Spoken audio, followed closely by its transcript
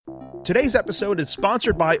Today's episode is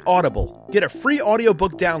sponsored by Audible. Get a free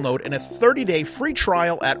audiobook download and a 30-day free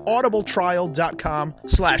trial at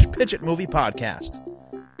audibletrial.com/pitchitmoviepodcast.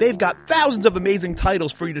 They've got thousands of amazing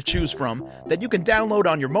titles for you to choose from that you can download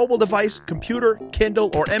on your mobile device, computer, Kindle,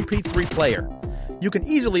 or MP3 player. You can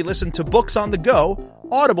easily listen to books on the go.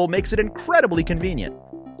 Audible makes it incredibly convenient.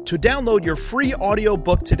 To download your free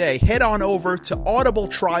audiobook today, head on over to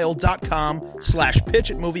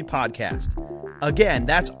audibletrial.com/pitchitmoviepodcast. Again,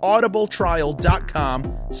 that's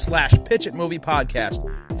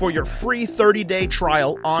audibletrial.com/pitchitmoviepodcast for your free 30-day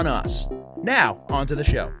trial on us. Now, on to the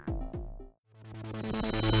show.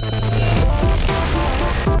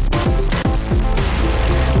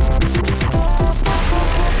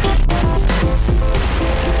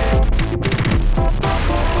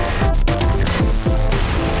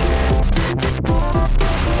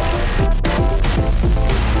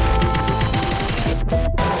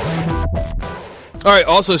 All right.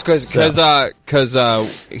 Also, because he's on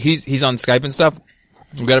Skype and stuff,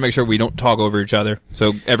 we got to make sure we don't talk over each other,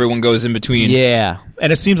 so everyone goes in between. Yeah,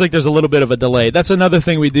 and it seems like there's a little bit of a delay. That's another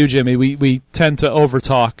thing we do, Jimmy. We tend to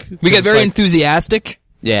overtalk. We get very enthusiastic.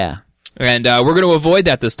 Yeah, and we're going to avoid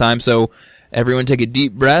that this time. So everyone, take a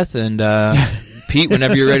deep breath, and Pete,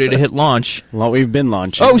 whenever you're ready to hit launch. Well, we've been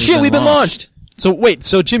launching. Oh shit, we've been launched. So wait,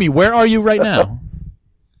 Jimmy, where are you right now?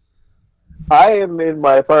 I am in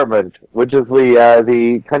my apartment, which is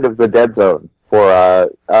the kind of the dead zone for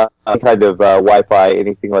kind of Wi-Fi,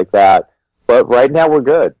 anything like that. But right now we're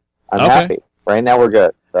good. I'm happy. Right now we're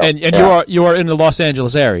good. So, and you are in the Los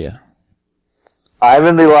Angeles area. I'm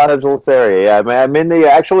in the Los Angeles area. Yeah, I'm in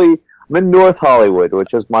North Hollywood,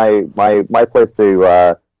 which is my place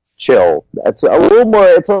to chill. It's a little more.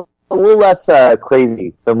 It's a little less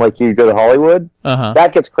crazy than like you go to Hollywood.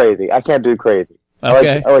 That gets crazy. I can't do crazy.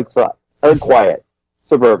 Okay. I like quiet,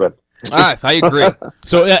 suburban. I agree.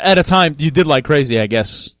 So at a time, you did like crazy, I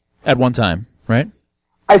guess, at one time, right?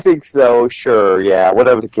 I think so, sure, yeah. When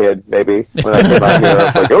I was a kid, maybe. When I came out here, I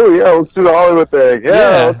was like, oh yeah, let's do the Hollywood thing.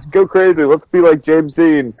 Yeah, let's go crazy. Let's be like James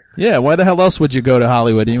Dean. Yeah, why the hell else would you go to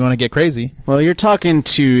Hollywood? You want to get crazy? Well, you're talking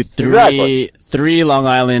to three Long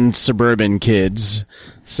Island suburban kids.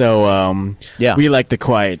 So, we like the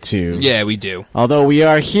quiet too. Yeah, we do. Although we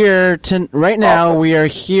are here right now, we are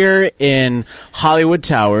here in Hollywood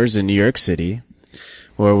Towers in New York City,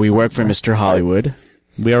 where we work for Mr. Hollywood.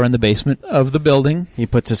 We are in the basement of the building. He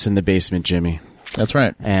puts us in the basement, Jimmy. That's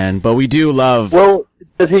right. But we do love. Well,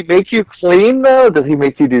 does he make you clean though? Does he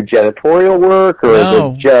make you do janitorial work, or is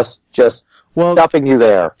it just stuffing you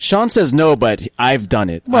there? Sean says no, but I've done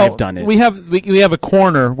it. Well, I've done it. We have a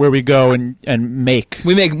corner where we go and make.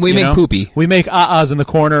 We make poopy. We make ahs in the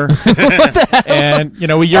corner. What the hell? And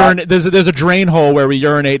we urinate. There's a drain hole where we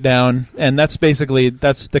urinate down, and that's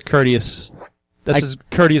the courteous. That's as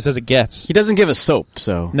courteous as it gets. He doesn't give us soap,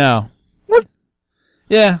 so no.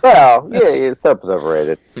 Yeah. Well, soap is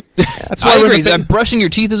overrated. That's why I agree. Brushing your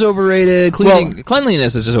teeth is overrated.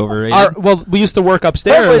 Cleanliness is just overrated. We used to work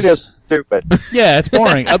upstairs. That is stupid. Yeah, it's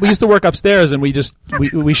boring. We used to work upstairs, and we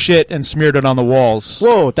shit and smeared it on the walls.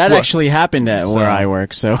 Whoa, that actually happened at where I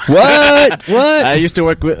work. So what? I used to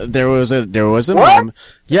work with. There was a mom.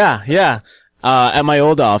 Yeah. At my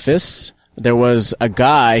old office, there was a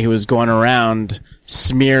guy who was going around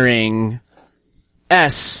smearing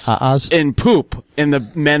S in poop in the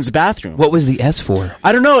men's bathroom. What was the S for?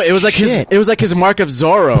 I don't know. It was like his mark of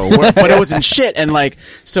Zorro, but it wasn't shit. And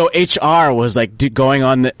so HR was going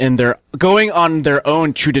on their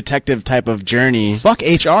own True Detective type of journey. Fuck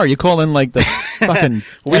HR. You call in the fucking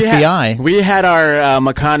FBI. We had our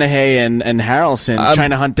McConaughey and Harrelson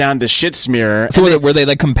trying to hunt down the shit smearer. So were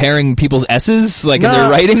they comparing people's S's in their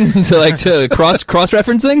writing to cross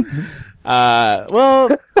referencing?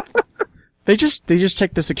 Well. They just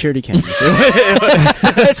checked the security cameras.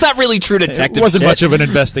 It's not really True Detective. It wasn't much of an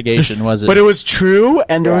investigation, was it? But it was true,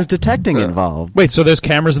 and there was detecting involved. Wait, so there's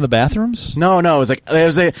cameras in the bathrooms? No, it was like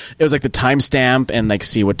the timestamp and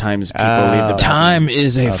see what times people leave the bathroom. Time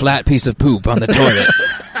is a flat piece of poop on the toilet.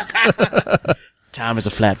 Time is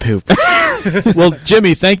a flat poop. Well,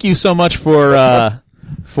 Jimmy, thank you so much for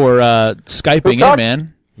Skyping in,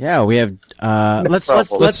 man. Yeah, we have.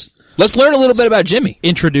 Let's learn a little bit about Jimmy.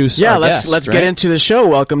 Introduce. Let's get into the show.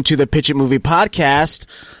 Welcome to the Pitch It Movie Podcast.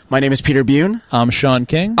 My name is Peter Bune. I'm Sean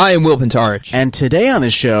King. I am Will Pentarich. And today on the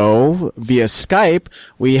show, via Skype,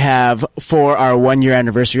 we have, for our 1-year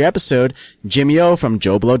anniversary episode, Jimmy O from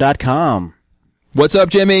JoeBlow.com. What's up,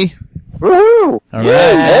 Jimmy? Woohoo! All right.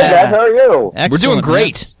 Hey guys, how are you? Excellent, we're doing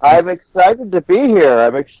great. I'm excited to be here.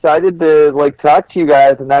 I'm excited to talk to you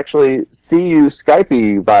guys and actually see you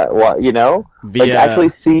Skypey, but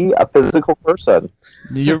actually see a physical person.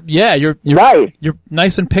 You're Right. You're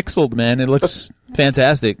nice and pixeled, man. It looks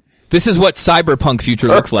fantastic. This is what cyberpunk future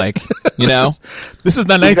looks like, you know? This is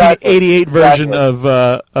the 1988 version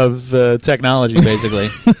of technology, basically,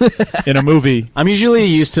 in a movie. I'm usually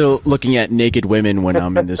used to looking at naked women when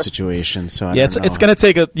I'm in this situation, so I don't know. It's going to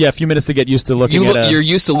take a few minutes to get used to looking at. You're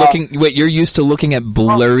used to looking. Wait, you're used to looking at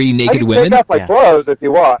blurry naked I can women. take off my clothes if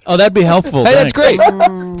you want. Oh, that'd be helpful. Hey, that's Thanks.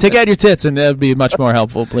 great. Take out your tits, and that'd be much more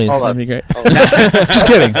helpful, please. Hold That'd on. be great. Just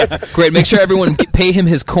kidding. Great. Make sure everyone pay him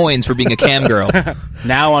his coins for being a cam girl.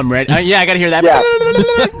 Now I'm ready. I gotta hear that. Yeah.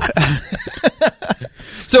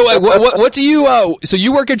 So, what do you? So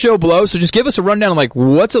you work at Joe Blow. So just give us a rundown. Like,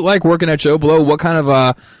 what's it like working at Joe Blow? What kind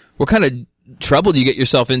of trouble do you get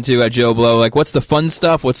yourself into at Joe Blow? Like, what's the fun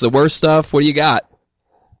stuff? What's the worst stuff? What do you got?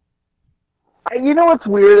 You know what's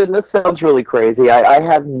weird, and this sounds really crazy. I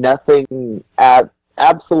have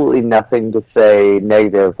absolutely nothing to say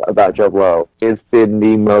negative about Joe Blow. It's been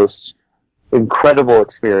the most incredible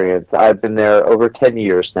experience. I've been there over 10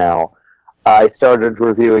 years now. I started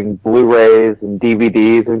reviewing Blu-rays and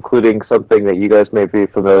DVDs, including something that you guys may be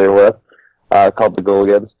familiar with, called The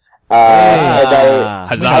Gulligans.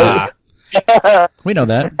 Huzzah! We know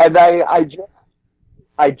that. And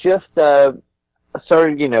I just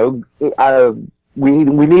started, we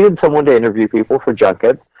needed someone to interview people for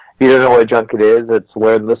junkets. If you don't know what a junket is, it's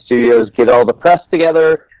when the studios get all the press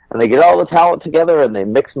together, and they get all the talent together, and they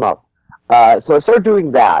mix them up. So I started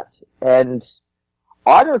doing that, and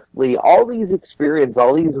honestly, all these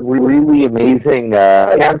really amazing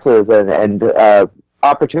chances and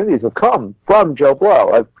opportunities have come from Joe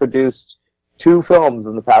Blow. I've produced 2 films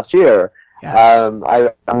in the past year. Yes.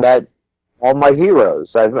 I met all my heroes.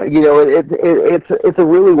 It's a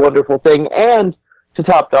really wonderful thing. And to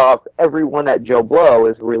top it off, everyone at Joe Blow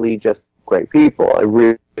is really just great people. I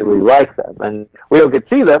really like them, and we don't get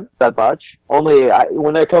to see them that much. Only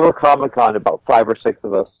when I cover Comic-Con, about 5 or 6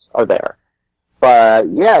 of us are there. But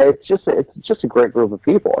yeah, it's just a great group of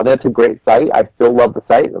people, and it's a great site. I still love the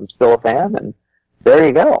site. I'm still a fan, and there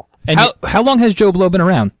you go. And How long has Joe Blow been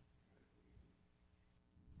around?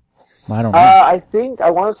 I don't know. I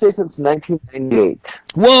want to say since 1998.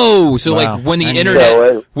 Whoa! So Wow. like when the I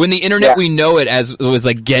internet, yeah. we know it as it was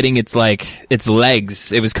like getting its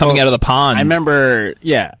legs. It was coming out of the pond. I remember,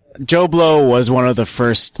 Joe Blow was one of the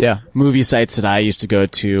first Yeah. movie sites that I used to go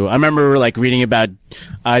to. I remember like reading about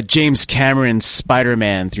James Cameron's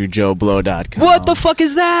Spider-Man through JoeBlow.com. What the fuck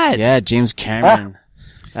is that? Yeah, James Cameron.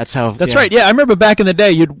 That's how. That's right. Yeah, I remember back in the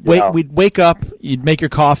day, we'd wake up, you'd make your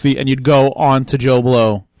coffee, and you'd go on to Joe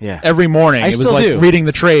Blow. Yeah. Every morning. I It was still like do. reading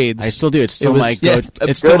the trades. I still do. It's still was- my yeah, go.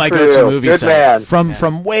 It's still my Good go-to for you. movie Good site. man.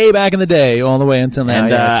 From way back in the day all the way until now. And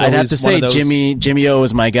Yeah, it's I'd have always to one say, of those- Jimmy O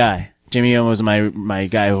was my guy. Jimmy O was my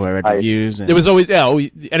guy who I read reviews. And It was always,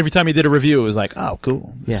 every time he did a review, it was like, oh,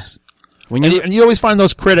 cool. Yeah. This- when And you always find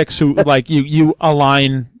those critics who, like, you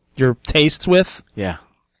align your tastes with, yeah.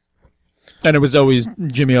 and it was always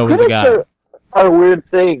Jimmy O was the guy. Critics are a weird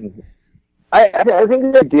thing. I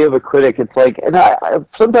think the idea of a critic, it's like, and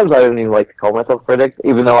sometimes I don't even like to call myself a critic,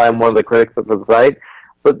 even though I'm one of the critics of the site.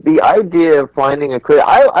 But the idea of finding a critic,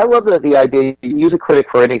 I love the idea you use a critic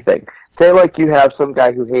for anything. Say like you have some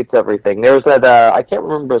guy who hates everything. There was that I can't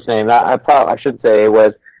remember his name. I should say it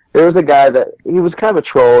was. There was a guy that he was kind of a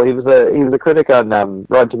troll. He was a critic on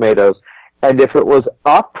Rotten Tomatoes, and if it was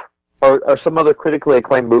Up or some other critically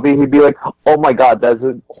acclaimed movie, he'd be like, "Oh my God, that's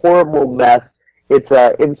a horrible mess. It's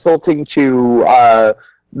insulting to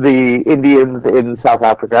the Indians in South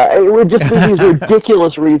Africa." It would just be these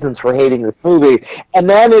ridiculous reasons for hating this movie, and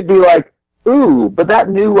then it'd be like, "Ooh, but that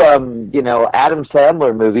new Adam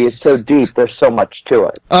Sandler movie is so deep. There's so much to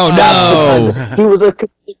it." Oh no! He was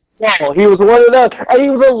he was one of those, and he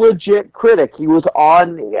was a legit critic. He was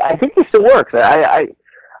on. I think he still works. I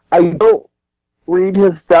don't read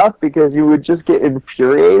his stuff because you would just get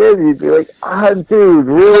infuriated. You'd be like, dude,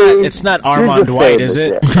 really? It's not You're Armand just White, saying is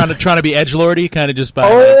this it? shit. trying to be edgelordy, kind of just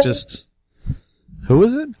by just. Who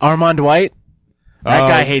is it? Armand White? That Oh.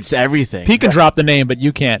 guy hates everything. He can drop the name, but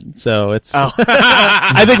you can't. So it's. Oh.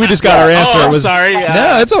 I think we just got our answer. Oh, It I'm was, sorry.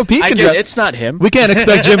 No, it's okay. Pete I can get drop. it. It's not him. We can't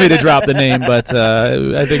expect Jimmy to drop the name, but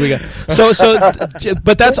I think we got.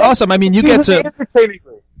 But that's awesome. I mean, you get to.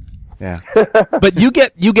 Yeah. But you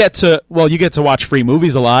get to watch free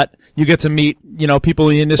movies a lot. You get to meet, people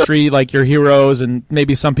in the industry like your heroes and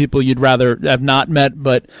maybe some people you'd rather have not met,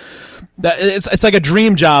 but it's like a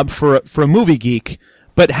dream job for a movie geek.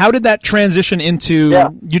 But how did that transition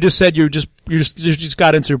into, you just said you just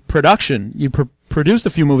got into production. You produced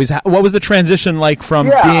a few movies. What was the transition like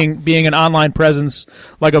from being an online presence,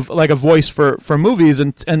 like a voice for movies,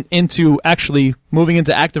 and into actually moving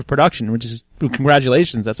into active production? Which is,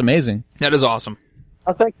 congratulations, that's amazing. That is awesome.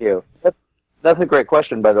 Oh, thank you. That's a great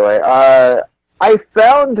question, by the way. I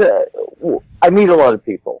found I meet a lot of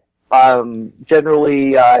people.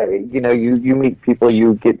 Generally, you meet people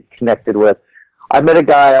you get connected with. I met a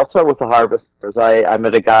guy, I'll start with the Harvesters. I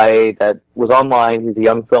met a guy that was online. He's a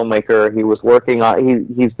young filmmaker. He was working on,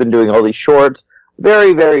 he's been doing all these shorts.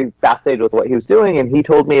 Very, very fascinated with what he was doing, and he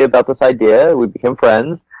told me about this idea. We became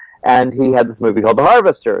friends, and he had this movie called The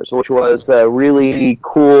Harvesters, which was a really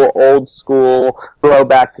cool, old school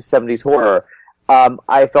throwback to 70s horror.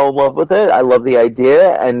 I fell in love with it. I love the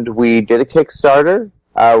idea, and we did a Kickstarter.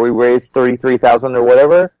 We raised $33,000 or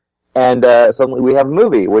whatever. And suddenly we have a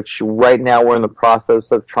movie, which right now we're in the process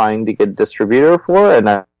of trying to get a distributor for,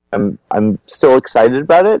 and I'm still excited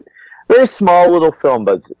about it. Very small little film,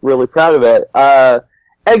 but really proud of it.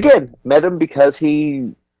 Again, met him because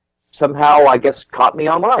he somehow, I guess, caught me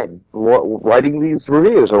online writing these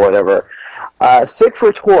reviews or whatever. Sick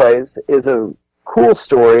for Toys is a cool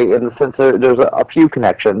story in the sense that there's a few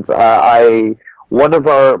connections. My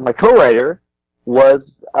co-writer was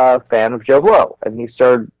a fan of Joe Blow, and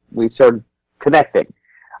we started connecting.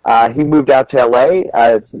 He moved out to LA,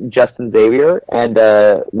 Justin Xavier, and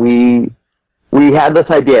we had this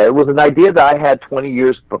idea. It was an idea that I had 20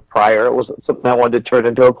 years prior. It was something I wanted to turn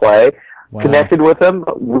into a play. Wow. Connected with him.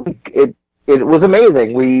 It was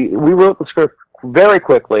amazing. We wrote the script very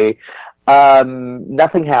quickly.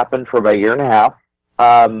 Nothing happened for about a year and a half.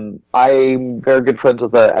 I'm very good friends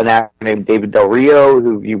with an actor named David Del Rio,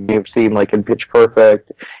 who you may have seen like in Pitch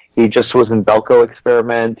Perfect. He just was in Belko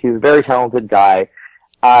Experiment. He's a very talented guy.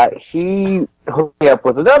 He hooked me up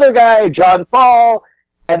with another guy, John Paul,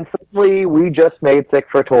 and suddenly we just made Sick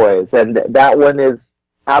for Toys, and that one is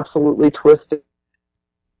absolutely twisted.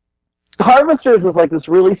 Harvesters is like this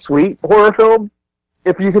really sweet horror film,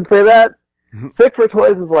 if you can say that. Mm-hmm. Sick for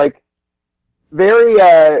Toys is like very,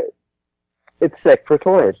 it's sick for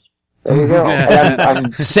toys. There you go.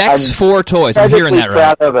 And Sex for Toys. I'm hearing that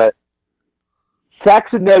right. Proud of it.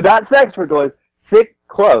 Not Sex for Toys. Sick,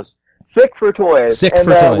 close. Sick for Toys. Sick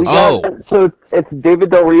for Toys. So it's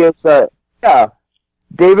David Del Rio's,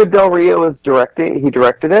 David Del Rio is directing. He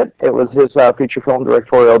directed it. It was his feature film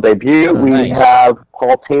directorial debut. We have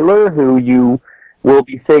Paul Taylor, who you will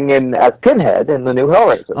be singing as Pinhead in the new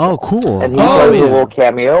Hellraiser. Oh, cool. And he does a little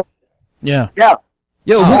cameo. Yeah. Yeah.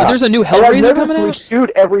 Yo, there's a new Hellraiser coming out? We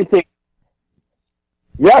shoot everything.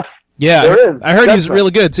 Yes. Yeah, there is. I heard he's really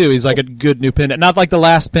good too. He's like a good new Pinhead, not like the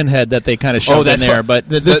last Pinhead that they kind of showed in there, but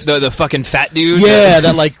the fucking fat dude. Yeah,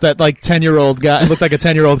 that 10-year-old guy looked like a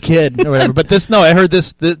 10-year-old kid or whatever. But I heard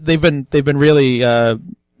this. They've been really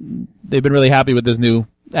happy with this new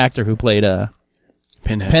actor who played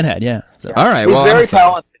Pinhead. Pinhead, yeah. So. All right, he's very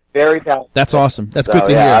talented. Very talented. That's awesome. That's good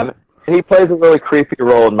to hear. He plays a really creepy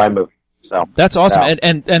role in my movie. So that's awesome.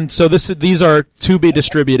 Yeah. And so these are to be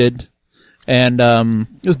distributed. And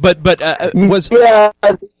was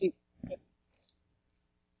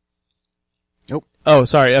Nope. Oh,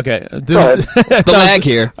 sorry. Okay. The lag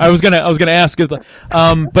here. I was gonna ask.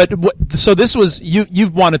 So this was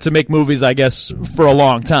you've wanted to make movies, I guess, for a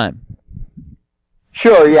long time.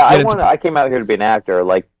 Sure. Yeah. I came out here to be an actor,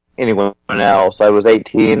 like anyone else. I was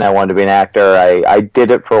 18. I wanted to be an actor. I did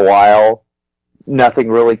it for a while. Nothing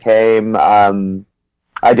really came.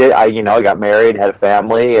 I got married, had a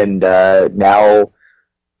family, and now,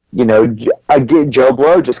 Joe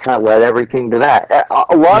Blow just kind of led everything to that.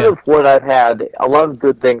 A lot of what I've had, a lot of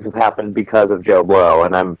good things have happened because of Joe Blow,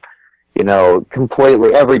 and I'm,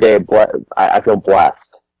 completely every day. I feel blessed.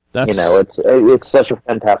 It's such a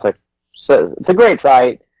fantastic. It's a great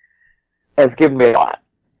site. It's given me a lot.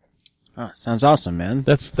 Oh, sounds awesome, man.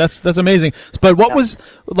 That's amazing. But what was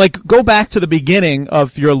go back to the beginning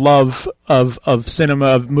of your love of cinema,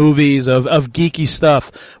 of movies, of geeky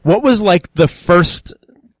stuff. What was like the first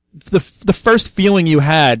feeling you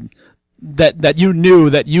had that you knew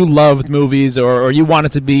that you loved movies or you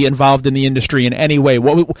wanted to be involved in the industry in any way?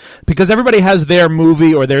 Because everybody has their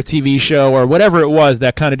movie or their TV show or whatever it was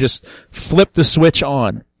that kind of just flipped the switch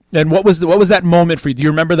on. And what was that moment for you? Do you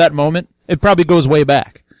remember that moment? It probably goes way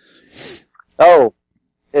back. Oh,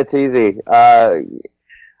 it's easy.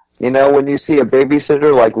 When you see a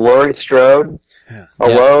babysitter like Laurie Strode,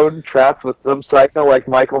 alone, trapped with some psycho like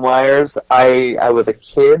Michael Myers, I was a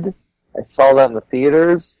kid. I saw that in the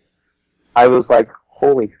theaters. I was like,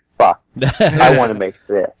 holy fuck, I want to make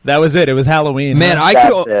this. That was it. It was Halloween. Man,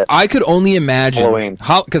 That's I could only imagine Halloween.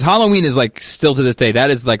 because Halloween is like still to this day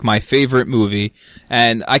that is like my favorite movie,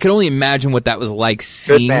 and I could only imagine what that was like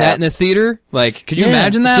seeing man. that in a theater. Like, could you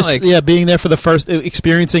imagine that? Just, Like, yeah, being there for the first,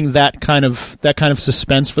 experiencing that kind of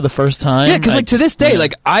suspense for the first time. yeah, because like to this day,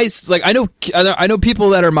 like I know people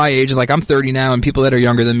that are my age, like I'm 30 now, and people that are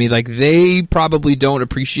younger than me, like they probably don't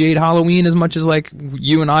appreciate Halloween as much as like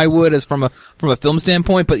you and I would, as from a film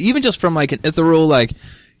standpoint, but even just from like an ethereal, like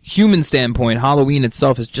human standpoint, Halloween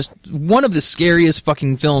itself is just one of the scariest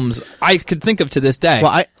fucking films I could think of to this day.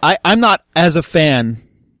 Well, I'm not as a fan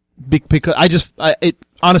because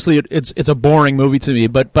honestly, it's a boring movie to me,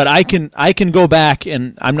 but I can go back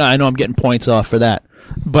and I know I'm getting points off for that.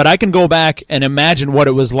 But I can go back and imagine what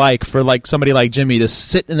it was like for like somebody like Jimmy to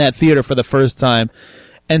sit in that theater for the first time,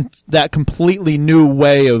 and that completely new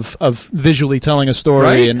way of visually telling a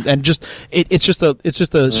story, Right? and just it's just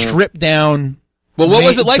a stripped down. Well, what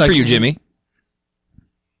was it like for you, Jimmy?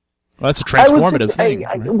 Well, that's a transformative thing.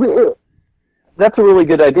 That's a really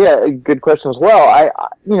good idea. A good question as well.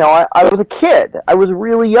 I was a kid. I was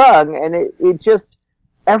really young, and it just,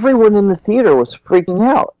 everyone in the theater was freaking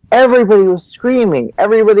out. Everybody was screaming.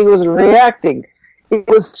 Everybody was reacting. It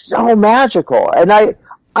was so magical. And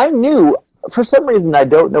I knew, for some reason, I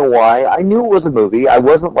don't know why, I knew it was a movie. I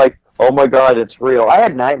wasn't like, oh my God, it's real. I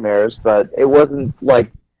had nightmares, but it wasn't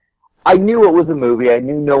like, I knew it was a movie. I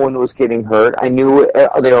knew no one was getting hurt. I knew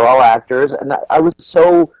they were all actors, and I was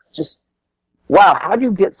so just, wow, how do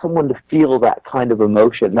you get someone to feel that kind of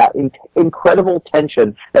emotion, that incredible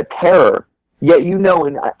tension, that terror, yet in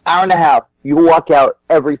an hour and a half, you walk out,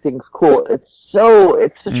 everything's cool. It's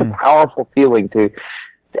such a powerful feeling and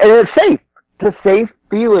it's safe. It's a safe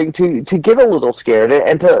feeling to get a little scared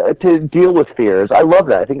and to deal with fears. I love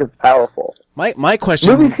that. I think it's powerful. My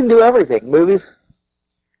question. Movies can do everything. Movies,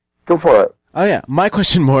 go for it. Oh yeah, my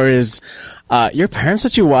question more is, your parents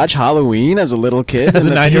let you watch Halloween as a little kid, As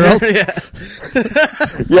a 9-year-old? Yeah.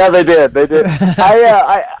 Yeah, they did. They did.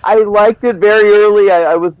 I liked it very early.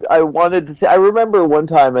 I wanted to see. I remember one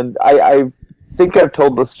time, and I think I've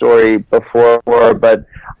told the story before, but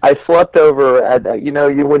I slept over at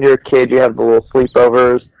when you're a kid, you have the little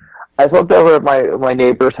sleepovers. I slept over at my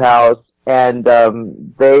neighbor's house, and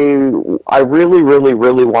I really, really,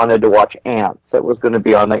 really wanted to watch Ants. That was going to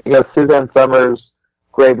be on Suzanne Summers,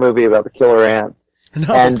 great movie about the killer ants.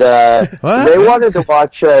 No. And they wanted to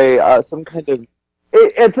watch some kind of.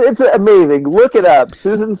 It's amazing. Look it up.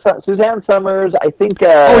 Suzanne Summers. I think.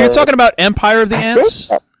 You're talking about Empire of the Ants?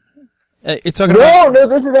 You're talking about No,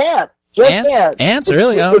 this is Ants. Just Ants. Ants,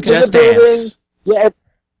 really? Oh, It's in Just the building. Ants. Yeah,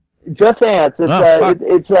 Just Ants.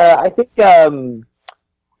 It's fuck.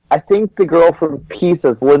 I think the girl from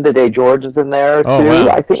Pieces, Linda Day George, is in there too. Oh, wow.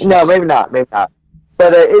 I think maybe not.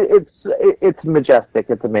 But it's majestic.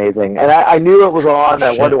 It's amazing, and I knew it was on.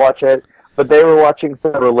 I wanted to watch it, but they were watching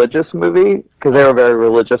some religious movie because they were a very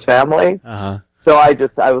religious family. Uh-huh. So I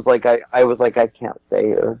was like, I can't stay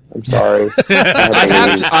here. I'm sorry.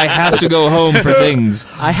 I have to go home for things.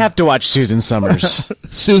 I have to watch Susan Summers.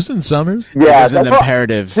 Susan Summers? Yeah, It's an that's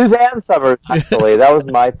imperative. Suzanne Summers, actually. That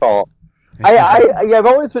was my fault. I've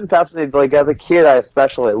always been fascinated. Like as a kid, I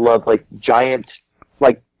especially loved like giant,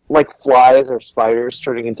 like flies or spiders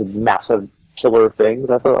turning into massive killer things.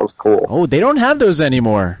 I thought that was cool. Oh, they don't have those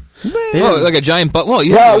anymore. Like a giant butt. Well,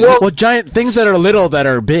 Well, giant things that are little that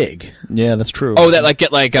are big. Yeah, that's true. oh, that like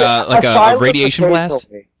get like a radiation blast.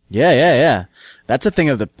 Yeah. That's a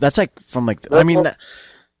thing that's like from like, I mean,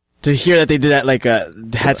 to hear that they did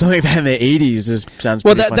that had something like that in the 80s sounds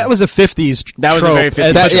Well, pretty funny. that was a 50s. That was a trope,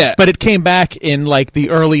 very 50s but it came back in like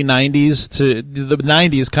the early 90s to the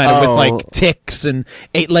 90s, kind of with like ticks and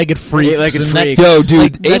eight-legged freaks. Eight-legged and that- freaks. Yo, dude,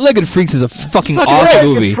 like, that- Eight-Legged Freaks is a fucking fucking awesome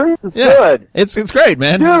Yeah, movie. Freaks is Yeah. good. It's great,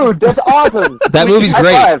 man. Dude, that's awesome. That movie's High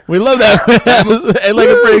great. five. We love that.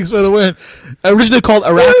 Eight-legged freaks for the win. Originally called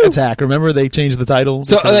Iraq Attack. Remember they changed the title?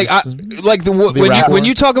 So because- when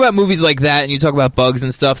you talk about movies like that and you talk about bugs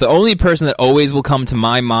and stuff, the only person that always will come to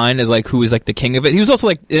my mind is like who is like the king of it. He was also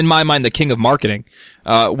like in my mind the king of marketing.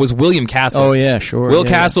 Was William Castle. Oh yeah, sure. Will yeah.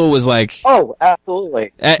 Castle was like, Oh,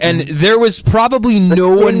 absolutely. and there was probably no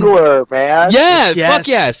one. Singler, man. Yeah, Yes. fuck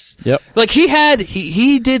yes. Yep. Like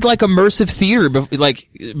he did like immersive theater,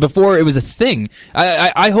 before it was a thing.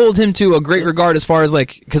 I hold him to a great regard as far as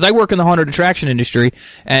like, because I work in the haunted attraction industry,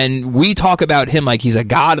 and we talk about him like he's a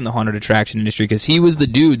god in the haunted attraction industry because he was the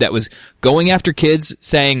dude that was going after kids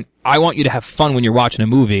saying, I want you to have fun when you're watching a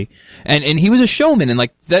movie. And he was a showman, and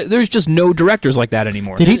like there's just no directors like that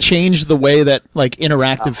anymore. Did he change the way that like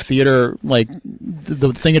interactive theater, like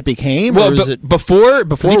the thing it became? Well, or is it before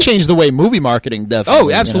he changed the way movie marketing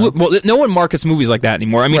definitely? Oh, absolutely. You know? Well, no one markets movies like that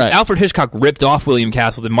anymore. I mean, Right. Alfred Hitchcock ripped off William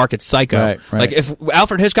Castle to market Psycho. Right. Like, if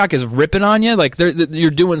Alfred Hitchcock is ripping on you, like, you're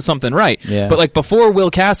doing something right. Yeah. But like before Will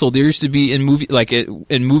Castle, there used to be in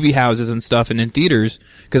movie houses and stuff, and in theaters,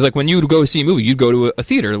 because like when you would go see a movie, you'd go to a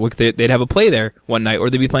theater. Like they'd have a play there one night, or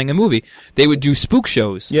they'd be playing a movie. They would do spook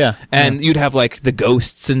shows. Yeah. And you'd have like the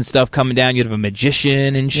ghosts and stuff coming down. You'd have a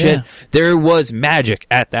magician and shit. Yeah. There was magic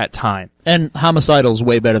at that time. And Homicidal's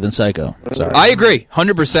way better than Psycho. Sorry. I agree,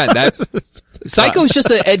 100%. That's Psycho's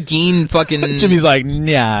just an Ed Gein fucking. Jimmy's like,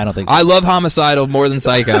 yeah, I don't think so. I love Homicidal more than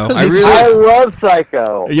Psycho. I I really. love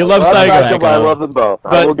Psycho. You love I Psycho. but I love them both. I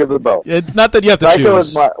But- will give them both. Not that you have to Psycho choose.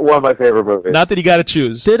 is one of my favorite movies. Not that you got to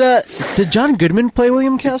choose. Did John Goodman play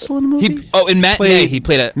William Castle in the movie? In Matinee, he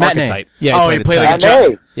played an Matinee. archetype. Yeah, Oh, he played like a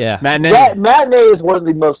Matinee. Yeah. Matinee. Matinee is one of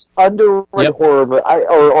the most underrated Yep. horror,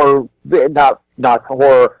 or not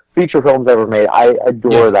horror feature films ever made. I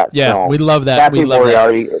adore that Yeah, film. we love that. Matthew We love that.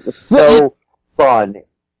 Moriarty is Well, so fun.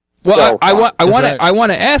 Well, So I fun.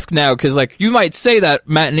 want to ask now, because like you might say that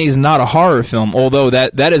Matinee is not a horror film, although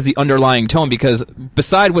that is the underlying tone. Because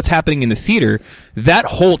beside what's happening in the theater, that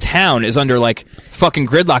whole town is under like fucking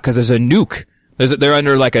gridlock because there's a nuke. They're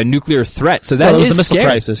under like a nuclear threat. So that Well, it was is the missile scary.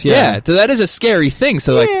 crisis, yeah. So that is a scary thing.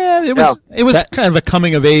 So like. Yeah, it was kind of a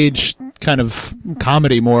coming of age kind of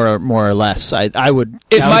comedy, more or less. I would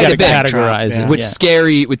It might gotta have been. categorize Yeah. it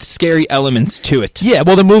with scary elements to it. Yeah,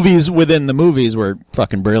 well, the movies within the movies were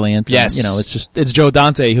fucking brilliant. And, Yes. you know, it's Joe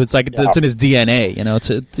Dante, who it's like it's in his DNA. You know,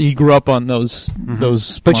 he grew up on those. But you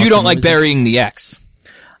monster don't like movies. burying the X.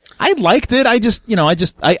 I liked it. I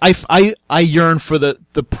yearn for the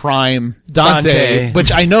prime Dante, Dante.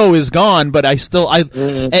 which I know is gone, but I still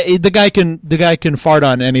the guy can fart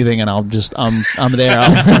on anything, and I'm there.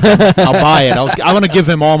 I'll buy it. I want to give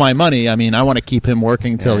him all my money. I mean, I want to keep him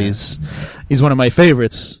working till he's one of my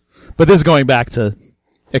favorites. But this is going back to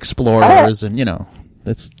Explorers and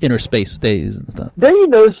that's Inner Space Days and stuff. Don't you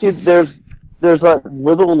notice there's a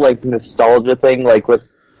little like nostalgia thing, like with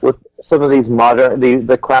some of these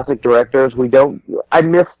the classic directors. I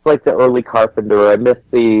miss like the early Carpenter. I miss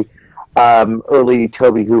the early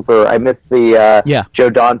Tobe Hooper. I miss the Joe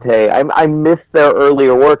Dante. I miss their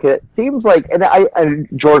earlier work. It seems like, and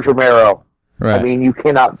George Romero. Right. I mean, you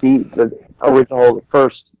cannot beat the original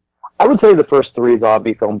first. I would say the first 3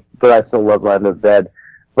 zombie films, but I still love Land of the Dead.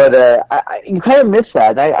 But you kind of miss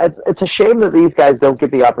that. It's a shame that these guys don't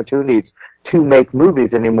get the opportunities to make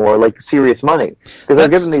movies anymore, like serious money, because they're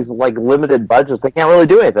given these like limited budgets. They can't really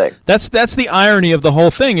do anything. That's the irony of the whole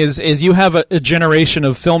thing is you have a generation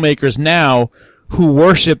of filmmakers now who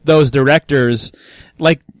worship those directors,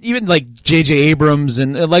 like even like J.J. Abrams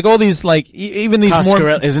and like all these like even these more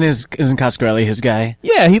Isn't Coscarelli his guy?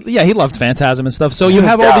 Yeah, he loved Phantasm and stuff. So you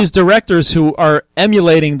have all these directors who are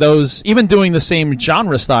emulating those, even doing the same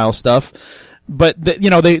genre style stuff. But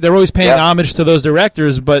they're always paying homage to those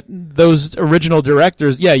directors. But those original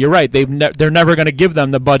directors, yeah, you're right. They're never going to give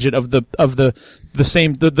them the budget of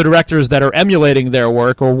the directors that are emulating their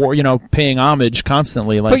work or paying homage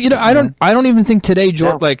constantly. Like, But I don't even think today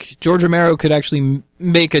George Romero could actually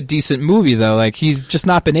make a decent movie though. Like he's just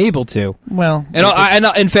not been able to. Well, And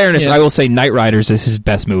in fairness, yeah. I will say Knight Riders is his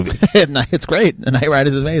best movie. it's great. The Knight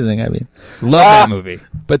Riders is amazing. I mean, Love that movie.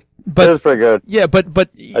 but It was pretty good. yeah, but I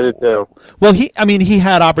did too. well, he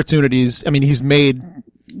had opportunities. I mean, he's made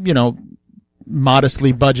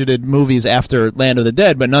modestly budgeted movies after Land of the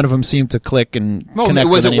Dead, but none of them seemed to click and connect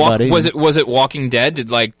was with it anybody. was it Walking Dead?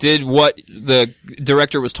 Did what the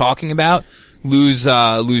director was talking about lose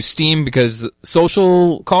steam because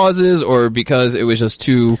social causes or because it was just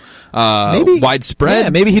too widespread? Yeah,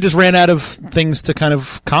 maybe he just ran out of things to kind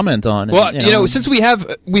of comment on. Well, and, since we have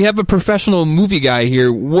a professional movie guy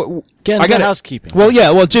here, I got housekeeping.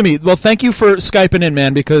 Well, Jimmy, thank you for Skyping in,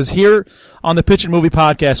 man, because here on the Pitch and Movie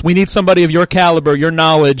Podcast, we need somebody of your caliber, your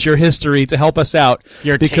knowledge, your history to help us out.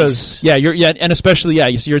 Your taste. And especially,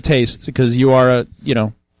 your taste, because you are a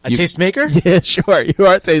tastemaker? Yeah, sure. You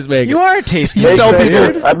are a tastemaker. You are a taste You tell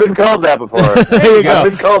maker. people. I've been called that before. There you go. I've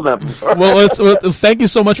been called that before. Well, thank you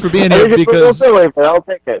so much for being I here think it's a little because silly, but I'll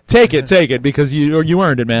take it. take it because you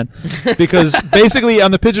earned it, man. Because basically on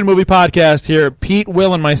the Pitch and Movie Podcast here, Pete,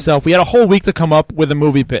 Will, and myself, we had a whole week to come up with a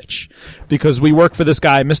movie pitch because we work for this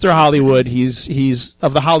guy, Mr. Hollywood. He's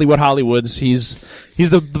of the Hollywoods. He's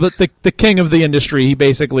the king of the industry. He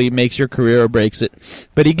basically makes your career or breaks it.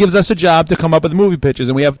 But he gives us a job to come up with movie pitches,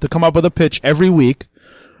 and we have to come up with a pitch every week.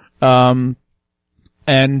 And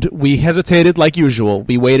and we hesitated like usual.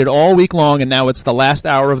 We waited all week long, and now it's the last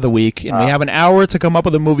hour of the week, and we have an hour to come up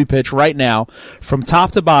with a movie pitch right now, from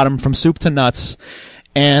top to bottom, from soup to nuts.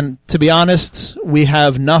 And to be honest, we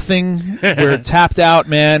have nothing. We're tapped out,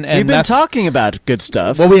 man. And We've been talking about good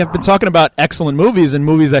stuff. Well, we have been talking about excellent movies and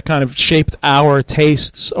movies that kind of shaped our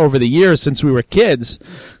tastes over the years since we were kids.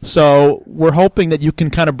 So we're hoping that you can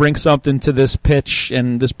kind of bring something to this pitch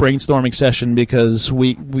and this brainstorming session, because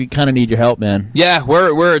we kind of need your help, man. Yeah,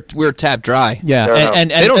 we're tapped dry. Yeah, Fair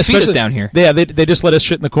and They don't feed us especially- down here. Yeah, they just let us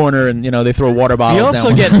shit in the corner, and they throw water we bottles. also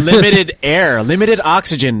down. get limited air, limited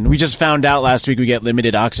oxygen. We just found out last week we get limited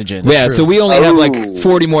oxygen. Yeah, so we only have like Ooh.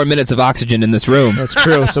 40 more minutes of oxygen in this room. That's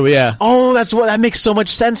true. So yeah, Oh, that makes so much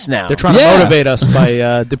sense now. they're trying Yeah. to motivate us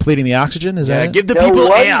by depleting the oxygen. Is that it? give the No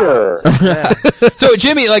people air. wonder. So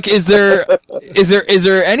Jimmy, like, is there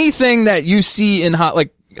anything that you see in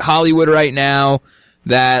Hollywood right now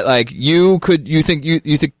that like you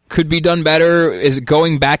think could be done better? Is it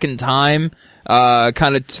going back in time,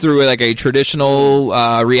 kind of through like a traditional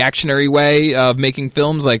reactionary way of making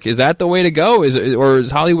films? Like, is that the way to go? Or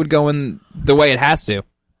is Hollywood going the way it has to?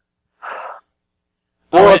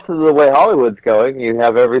 Well, this is the way Hollywood's going. You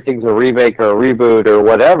have everything's a remake or a reboot or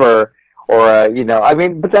whatever, or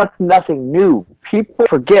but that's nothing new. People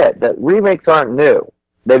forget that remakes aren't new.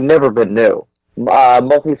 They've never been new.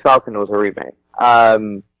 Maltese Falcon was a remake.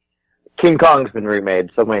 King Kong's been remade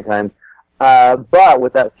so many times. But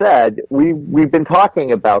with that said, we've been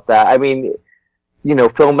talking about that. I mean,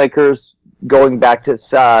 filmmakers going back to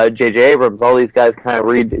J.J. Abrams, all these guys kind of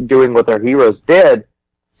redoing what their heroes did.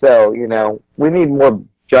 So, we need more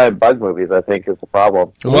giant bug movies, I think, is the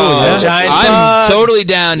problem. Well, yeah. Giant I'm bug. totally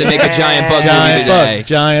down to make a giant bug movie today.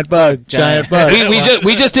 Giant bug.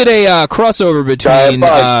 We just did a crossover between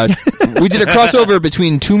we did a crossover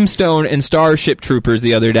between Tombstone and Starship Troopers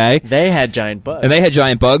the other day, They had giant bugs. and they had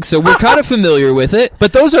giant bugs, so we're kind of familiar with it.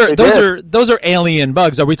 But those are did. those are alien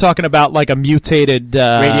bugs. Are we talking about like a mutated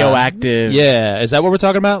radioactive. Yeah, is that what we're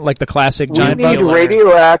talking about? Like the classic giant we need bugs?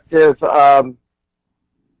 radioactive.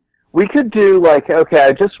 We could do I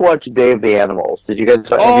just watched Day of the Animals. Did you guys?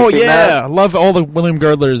 Oh have you seen yeah, that? I love all the William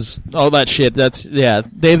Girdlers, all that shit. That's Day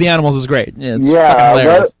of the Animals is great. Yeah, it's Yeah, fucking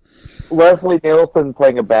hilarious. Leslie Nielsen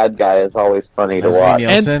playing a bad guy is always funny to Leslie watch.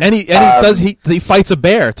 Nielsen. And he he fights a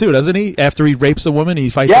bear too, doesn't he? After he rapes a woman, he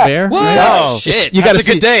fights Yeah. a bear. What? Oh, Shit. You gotta That's a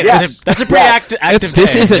see- good day. Yeah. That's a pretty active This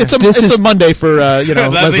day. is a- It's a Monday for Leslie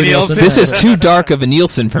Nielsen. Nielsen. This is too dark of a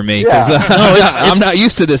Nielsen for me because Yeah. I'm not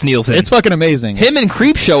used to this Nielsen. It's fucking amazing. Him and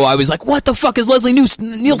Creepshow. I was like, what the fuck is Leslie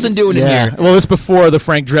Nielsen doing in Yeah. here? Well, it's before the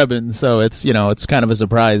Frank Drebin, so it's it's kind of a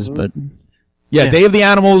surprise. But yeah, Yeah. Day of the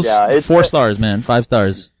Animals, Yeah, it's 4 stars, man, 5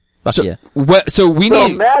 stars. Fuck So, yeah. so we So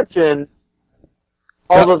need. imagine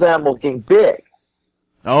all those animals getting big.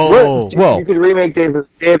 Oh. Whoa. You could remake Day of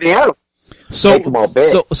the Animals. So, Make 'em all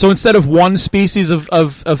big. so instead of one species of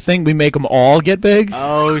thing, we make them all get big.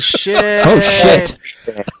 Oh shit. Oh shit!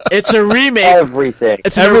 It's a remake. Everything.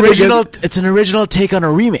 It's an Everything original. It's an original take on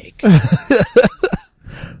a remake.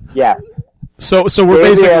 Yeah. So we're Day of the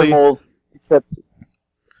basically Animals. Except,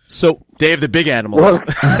 so Day of the Big Animals.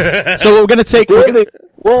 well, we're gonna take.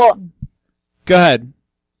 well, Go ahead.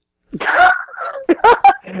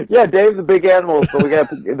 yeah, Dave the Big Animals. So we got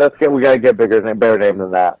to get better name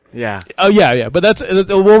than that. Yeah. Oh yeah, but that's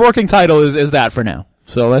the working title is that for now.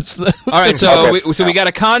 So that's the. All right, so Okay. we got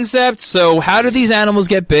a concept. So how do these animals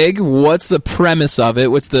get big? What's the premise of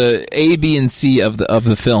it? What's the A, B, and C of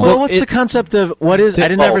the film? Well, what's the concept of what is? I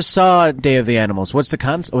Oh. never saw Day of the Animals. What's the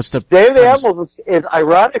concept? What's the Day of the premise? Animals is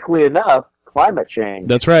ironically enough climate change.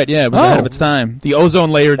 That's right. Yeah, it was ahead of its time. The ozone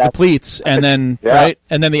layer depletes, and then Yeah. right,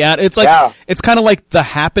 and then it's like Yeah. it's kind of like The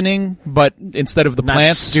Happening, but instead of the Not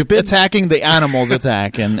plants stupid? attacking, the animals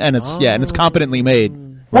attack, and it's and it's competently made.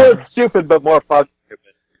 Well, it's stupid, but more fun.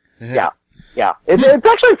 Stupid. Yeah. It's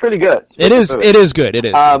actually pretty good. It is good. It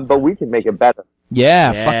is. But we can make it better.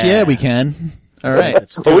 Yeah, Yeah. fuck yeah, we can. All right.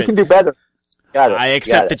 Let's But do we it. can do better. Got it. I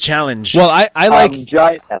accept the Got challenge. Well, I it. like.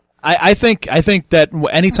 giant. I think that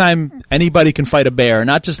anytime anybody can fight a bear,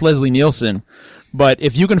 not just Leslie Nielsen, but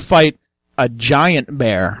if you can fight a giant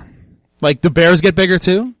bear, like the bears get bigger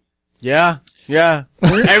too. yeah.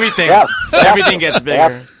 Everything. Yeah. Everything gets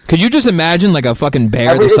bigger. Could you just imagine like a fucking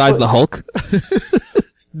bear the size of the Hulk?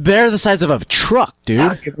 They're the size of a truck, dude.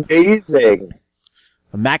 Amazing.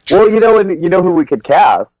 A Mack truck. Well, you know who we could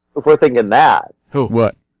cast if we're thinking that.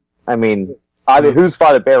 What? I mean, who's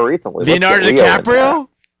fought a bear recently? Let's Leonardo get Leo in DiCaprio?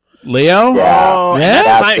 Leo? Yeah. Oh, Yeah?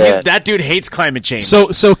 that's That's it. that dude hates climate change.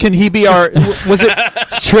 So can he be our? Was it?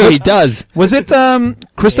 It's true, he does. Was it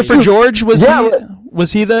Christopher George? Was Yeah, he?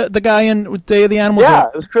 Was he the guy in Day of the Animals? Yeah,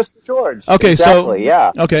 it was Christopher George. Okay, exactly,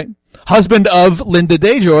 yeah. Okay. Husband of Linda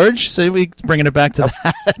DeGeorge, so we bringing it back to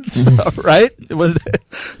that, so, right?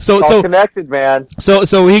 All connected, man.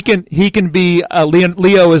 So he can be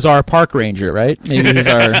Leo is our park ranger, right? Maybe he's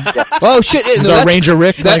our Oh shit! he's our Ranger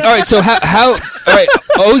Rick. All right, so how? All right,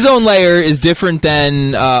 ozone layer is different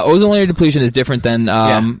than ozone layer depletion is different than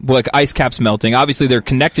like ice caps melting. Obviously, they're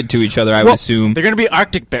connected to each other. I would assume They're going to be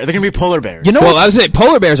Arctic bears. They're going to be polar bears. You know Well, what? I was saying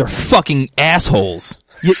polar bears are fucking assholes.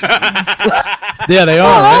 Yeah, they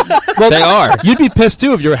are. Right? Well, They are. You'd be pissed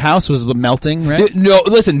too if your house was melting, right? No,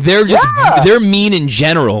 listen, they're just they're mean in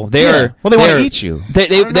general. They're Well, they want they're- to eat you. They I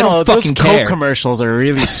don't know, don't those fucking Coke care. commercials are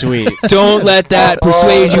really sweet. Don't let that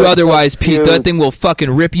persuade you that's otherwise, so Pete. cute. That thing will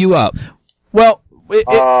fucking rip you up. Well,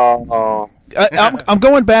 Oh, I'm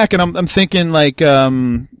going back and I'm thinking like this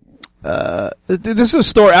is a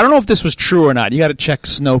story. I don't know if this was true or not. You got to check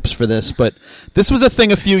Snopes for this, but this was a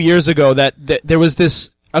thing a few years ago that there was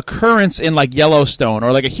this occurrence in like Yellowstone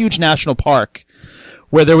or like a huge national park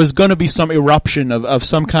where there was going to be some eruption of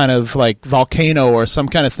some kind of like volcano or some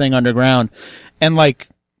kind of thing underground, and like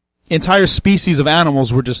entire species of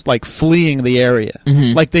animals were just like fleeing the area.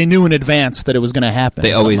 Like they knew in advance that it was going to happen.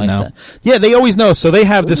 They or something always like know. that. Yeah, they always know. So they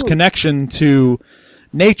have this connection to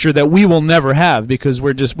nature that we will never have because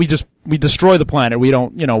we destroy the planet. We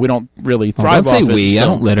don't really thrive Don't say off it. we. I So-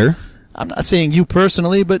 don't litter. I'm not saying you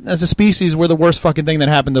personally, but as a species, we're the worst fucking thing that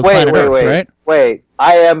happened to wait, planet Earth, right? wait.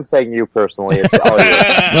 I am saying you personally. It's all you.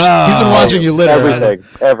 He's been watching you litter.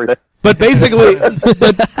 Everything. But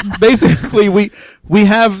basically, we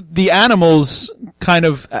have the animals kind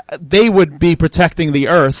of. They would be protecting the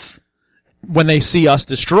Earth when they see us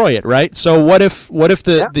destroy it, right? So what if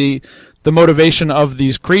the motivation of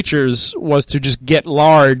these creatures was to just get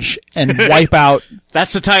large and wipe out?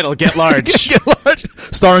 That's the title. Get large. Get large,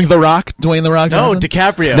 starring The Rock, Dwayne The Rock No, Johnson.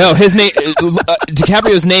 DiCaprio. No, his name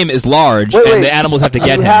DiCaprio's name is large, Wait. and the animals have to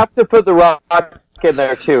get You him. have to put the Rock in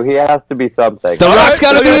there too. He has to be something. The Rock's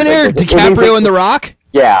got to be in here. Anything- DiCaprio and The Rock.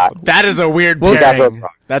 Yeah. That is a weird Well, pairing.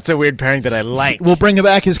 That's a weird pairing that I like. We'll bring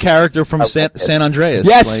back his character from San Andreas.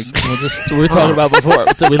 Yes. like we were talking about before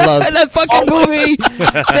that we love. And that fucking movie,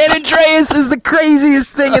 San Andreas is the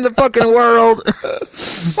craziest thing in the fucking world.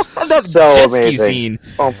 That So jet ski amazing. scene.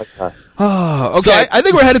 Oh my god. Oh, okay. So I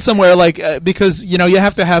think we're headed somewhere like because you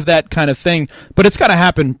have to have that kind of thing, but it's got to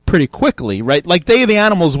happen pretty quickly, right? Like Day of the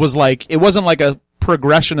Animals was like it wasn't like a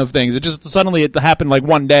progression of things. It just suddenly it happened like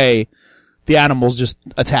one day. The animals just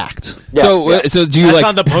attacked. Yeah, yeah. So do you That's like?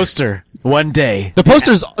 on the poster. One day. The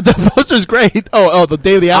poster's great. Oh, the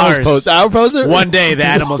Day of the Animals Ours. poster. Our poster. One day the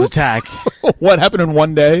animals attack. What happened in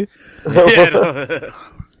one day?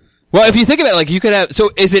 Well, if you think about it, like you could have. So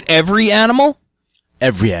is it every animal?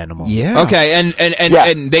 Every animal. Yeah. Okay, and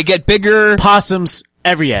Yes. and they get bigger. Possums.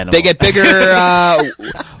 Every animal. They get bigger.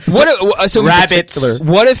 So Rabbits.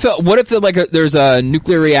 What if there's a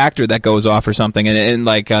nuclear reactor that goes off or something, and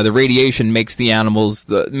like the radiation makes the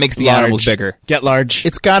animals animals bigger? Get large.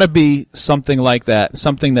 It's got to be something like that.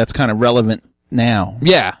 Something that's kind of relevant now.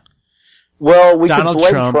 Yeah. Well, we Donald could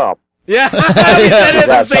blame Trump. Trump. Yeah, you said it at the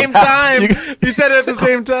That's same time. You said it at the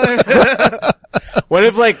same time. What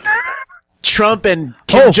if like Trump and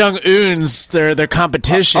Kim Jong Un's their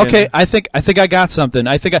competition? Okay, I think I got something.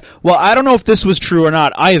 I don't know if this was true or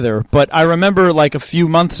not either, but I remember like a few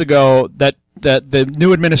months ago that the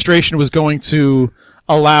new administration was going to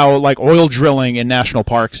allow like oil drilling in national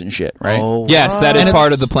parks and shit, right? Oh, Yes, that is And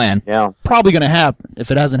part of the plan. Yeah. Probably going to happen if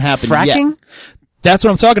it hasn't happened yet. fracking. That's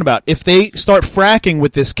what I'm talking about. If they start fracking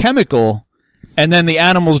with this chemical and then the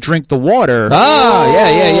animals drink the water, Oh,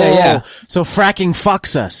 yeah. So fracking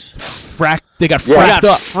fucks us. they got Yeah. We fracked got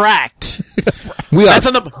up. fracked. We are. That's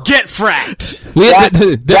on the get fracked. That's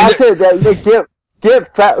it.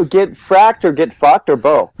 Get fracked or get fucked or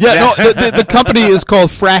both. Yeah, no, the company is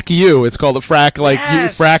called Frack U. It's called the Frack, like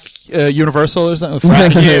Yes. Frack Universal or something.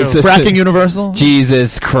 Frack U. It's a- Fracking Universal.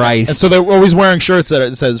 Jesus Christ. And so they're always wearing shirts that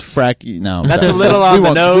it says Frack U. No, That's sorry. a little We on the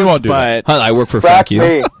won't- we nose, won't do that. but I work for Frack Frack You.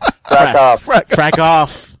 me. Frack off. frack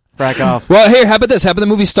off. Frack off. Well, here, how about this? How about the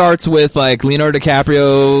movie starts with like Leonardo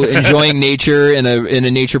DiCaprio enjoying nature in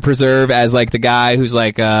a nature preserve as like the guy who's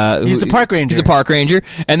like He's the park ranger. He's a park ranger,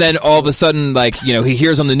 and then all of a sudden, like he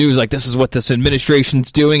hears on the news like this is what this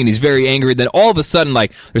administration's doing, and he's very angry. Then all of a sudden,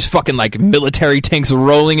 like there's fucking like military tanks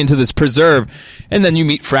rolling into this preserve, and then you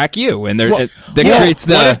meet Frack You, and that creates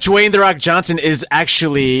the What if Dwayne The Rock Johnson is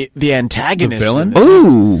actually the antagonist? The villain?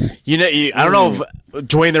 ooh. I don't know if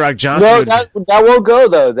Dwayne The Rock Johnson No, would... that won't go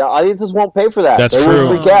though. The audiences won't pay for that. That's they true.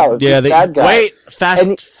 will freak out. Yeah, It's a bad guy. Wait, Fast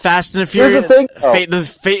and the Here's Furious. the thing, though. Fate and the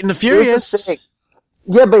Here's the Furious. thing.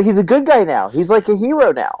 Yeah, but he's a good guy now. He's like a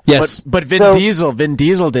hero now. Yes. But Vin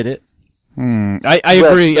Diesel did it. I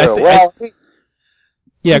agree. That's true. Well,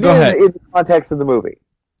 yeah, go ahead. In the context of the movie.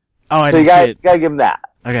 Oh, I So you didn't see it. gotta give him that.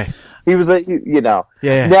 Okay. He was like, you know.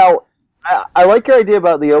 Yeah. Now, I like your idea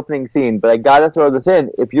about the opening scene, but I gotta throw this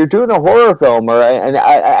in. If you're doing a horror film or an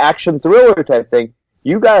action thriller type thing,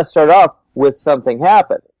 you gotta start off with something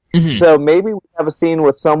happen. Mhm. So maybe we have a scene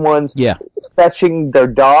with someone's Yeah. fetching their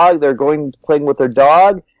dog, they're playing with their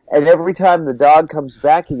dog, and every time the dog comes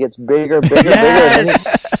back, he gets bigger and bigger and bigger. And then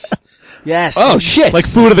Yes. Oh shit! Like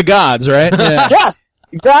Food of the Gods, right? Yeah. yes!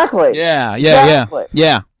 Exactly! Yeah. Exactly.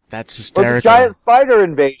 Yeah. That's Or the hysterical. giant spider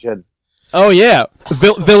invasion. Oh yeah.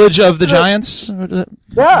 Village of the Giants.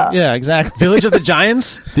 Yeah. Yeah, exactly. Village of the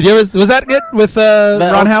Giants? Did you ever? Was that it with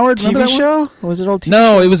Ron Howard? TV Remember that one? show? Was it old TV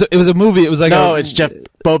No, show? it was a movie. It was like No, it's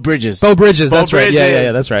Bo Bridges. Bo Bridges. Bo That's right. Yeah,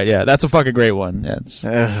 Bridges. that's right. Yeah, that's a fucking great one. Yeah, it's,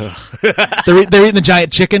 Ugh. they're eating the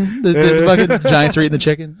giant chicken. The fucking giants are eating the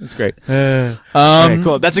chicken. It's great. Okay,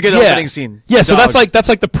 cool. That's a good opening scene. Yeah, so Dog. that's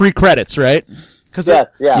like the pre-credits, right?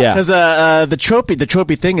 Yes, yeah. Yeah. Because the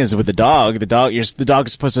tropey thing is with the dog. The dog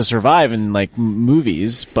is supposed to survive in like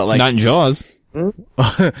movies, but like Not in Jaws.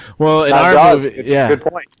 well, in Now, our Jaws, movie, good- yeah, Good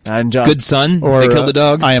point. Not in Jaws. Good Son. Or They killed the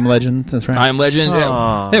dog. I Am Legend. That's right. I Am Legend.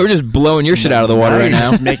 Aw. Yeah, we're just blowing your shit out of the water Now right you're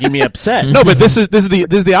now. just making me upset. No, but this is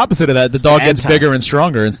the opposite of that. The dog gets anti. bigger and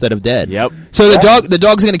stronger instead of dead. Yep. So the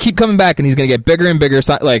dog's gonna keep coming back, and he's gonna get bigger and bigger,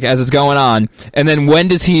 like as it's going on. And then when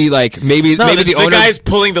does he like maybe the owner? guy's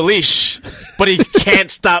pulling the leash, but he can't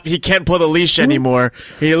stop. He can't pull the leash anymore.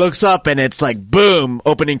 He looks up and it's like boom.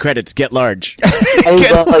 Opening credits. Get large. And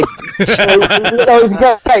he's like, he's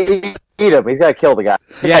gotta eat him. He's gotta kill the guy.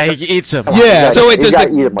 Yeah, he eats him. Yeah. So wait, You does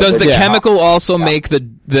gotta eat 'em does like the this. chemical also make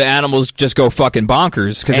the animals just go fucking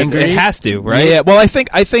bonkers? Because Angry? it has to, right? Yeah, well, I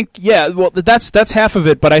think, yeah, well, that's half of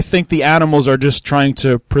it, but I think the animals are just trying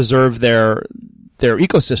to preserve their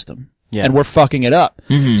ecosystem. Yeah. And we're fucking it up.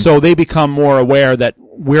 So they become more aware that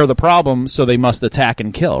we're the problem, so they must attack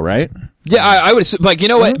and kill, right? Yeah, I would assume, like, you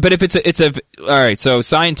know what? But if it's a all right, so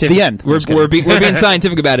scientific. The end. I'm just We're kidding. being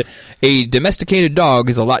scientific about it. A domesticated dog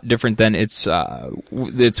is a lot different than its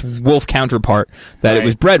wolf counterpart that it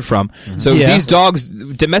was bred from. So Yeah. these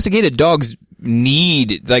domesticated dogs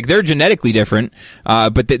need, like, they're genetically different,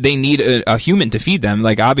 but they need a human to feed them.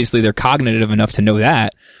 Like, obviously they're cognitive enough to know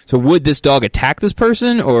that. So would this dog attack this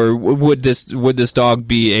person, or would this dog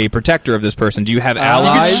be a protector of this person? Do you have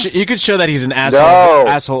allies? You could show that he's an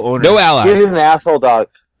asshole owner. No allies. He's an asshole dog.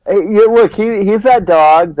 Hey, look, he's that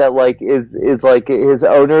dog that like is like his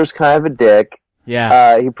owner's kind of a dick.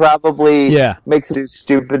 Yeah. He probably makes him do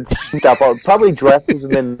stupid stuff. Probably dresses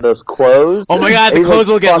him in those clothes. Oh my god, the He's clothes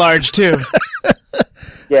like, will get fuck- large too.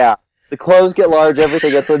 Yeah, the clothes get large.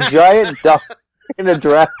 Everything. It's a giant dog in a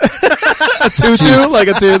dress. Tutu, like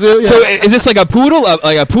a tutu. Yeah. So is this like a poodle,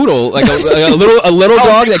 like a little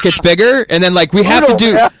dog that gets bigger, and then like we have to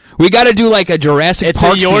do, yeah. we got to do like a Jurassic It's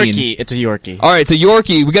Park a Yorkie. scene. It's a Yorkie. All right, so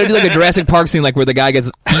Yorkie, we got to do like a Jurassic Park scene, like where the guy gets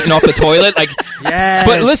eaten off the toilet. Like, Yes.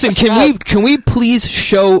 but listen, can we please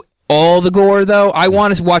show all the gore though? I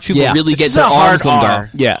want to watch people really get This is their a arms hard limbed R. off.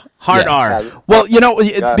 Yeah. Hard Yeah. R. Well, you know,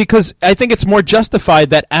 because I think it's more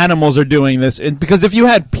justified that animals are doing this. Because if you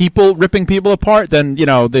had people ripping people apart, then, you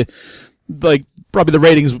know, probably the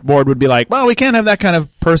ratings board would be like, well, we can't have that kind of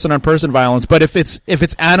person-on-person violence. But if it's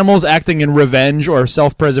animals acting in revenge or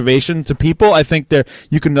self-preservation to people, I think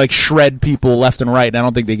you can like shred people left and right. And I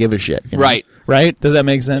don't think they give a shit. You know? Right. Right? Does that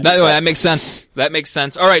make sense? That makes sense. That makes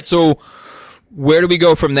sense. All right, so where do we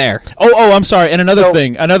go from there? Oh, I'm sorry. And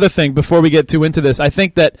another thing, before we get too into this, I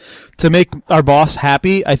think that to make our boss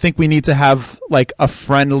happy, I think we need to have like a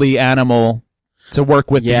friendly animal to work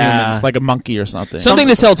with the humans, like a monkey or something. Something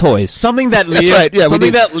to sell toys. Something that Leo, right, yeah,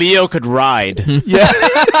 that Leo could ride. Yeah.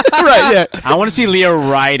 Right, yeah. I want to see Leo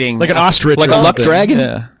riding Like an ostrich like or a luck something. dragon?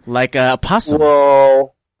 Yeah. like a possum.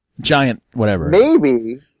 Well, Giant, whatever.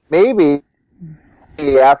 maybe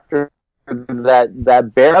after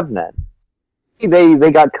that bear revenant,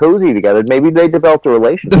 they got cozy together. Maybe they developed a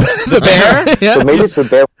relationship. The bear? Yeah. So maybe it's a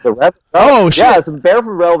bear from the Revenant. Oh, shit. Yeah, it's a bear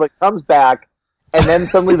from Relevant comes back, and then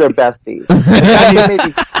suddenly they're besties.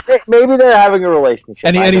 maybe they're having a relationship.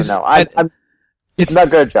 And I don't know. I'm not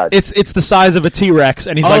going to judge. It's the size of a T-Rex,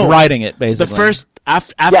 and he's like riding it, basically. The first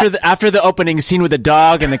after the opening scene with the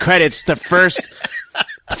dog and the credits, the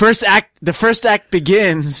first act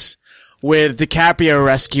begins with DiCaprio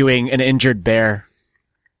rescuing an injured bear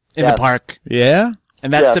in the park. Yeah?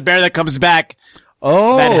 And that's Yes. the bear that comes back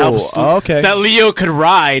Oh, that helps okay. that Leo could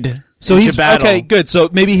ride. So into he's battle. okay, good. So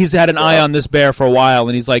maybe he's had an eye on this bear for a while,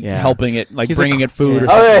 and he's like helping it, like He's bringing like- it food. yeah.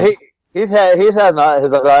 Or Oh something. yeah, He's had his eye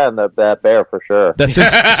on that bear for sure. That's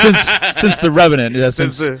since the Revenant. Yeah,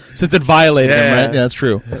 since it violated him, right? Yeah, that's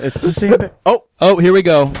true. It's the same. Oh, here we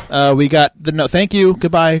go. We got the note. Thank you.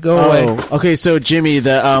 Goodbye. Go away. Okay, so Jimmy,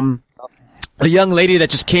 the young lady that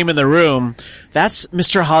just came in the room, that's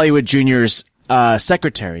Mr. Hollywood Jr.'s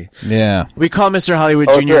secretary. Yeah. We call Mr. Hollywood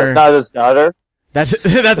Oh, Jr. not his daughter. That's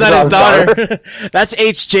not his daughter. That's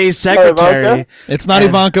HJ's secretary. Ivanka? It's not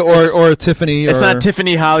Ivanka or Tiffany. It's not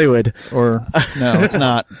Tiffany Hollywood. Or no, it's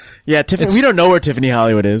not. Yeah, Tiffany. We don't know where Tiffany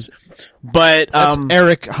Hollywood is, but That's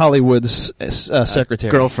Eric Hollywood's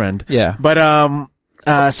secretary. girlfriend. Yeah. But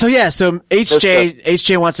so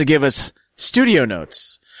HJ wants to give us studio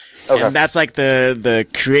notes. Okay. And that's like the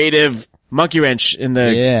creative monkey wrench in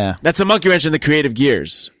the Yeah. That's a monkey wrench in the creative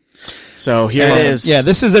gears. So here it is. Yeah,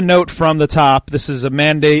 this is a note from the top. This is a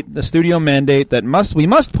mandate, the studio mandate that we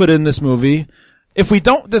must put in this movie. If we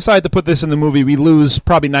don't decide to put this in the movie, we lose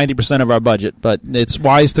probably 90% of our budget, but it's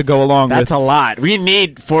wise to go along That's with. a lot. We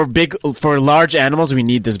need for large animals. We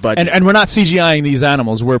need this budget. And we're not CGIing these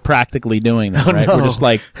animals. We're practically doing them, right? no. We're just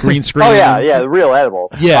like green screen. Oh yeah, the real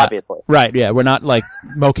animals. Yeah, obviously. Right, yeah. We're not like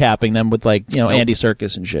mocapping them with like, Andy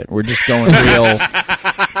Serkis and shit. We're just going real.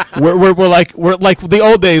 we're like the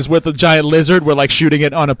old days with the giant lizard. We're like shooting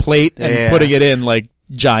it on a plate and putting it in like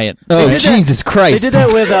giant. Oh, did that- Jesus Christ. They did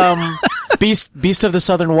that with Beast of the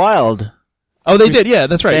Southern Wild. Oh, they did. Yeah,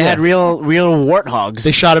 that's right. They yeah. had real warthogs.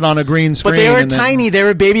 They shot it on a green screen. but they were and then- tiny. They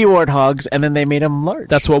were baby warthogs, and then they made them large.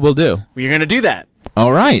 That's what we'll do. You're gonna do that.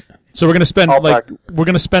 All right. So we're gonna spend I'll we're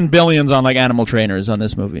gonna spend billions on like animal trainers on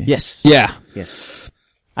this movie. Yes. Yeah. Yes.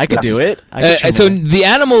 I could do it. I could train So them. the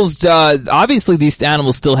animals, obviously these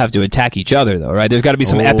animals still have to attack each other though, right? There's got to be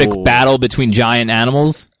some epic battle between giant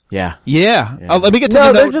animals. Yeah. Yeah. Let me get to No,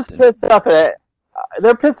 the they're note. just pissed off at.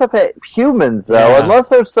 They're pissed off at humans, though. Yeah. Unless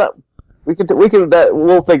there's some,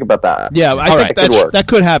 we'll think about that. Yeah, I All think right, could work. that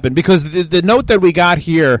could happen because the note that we got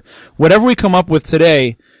here, whatever we come up with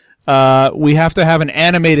today, we have to have an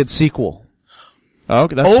animated sequel.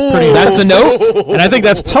 Okay, That's the note? and I think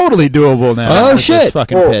that's totally doable now. Oh, with shit. this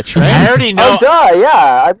fucking Well, pitch, I right? already know. Oh, duh,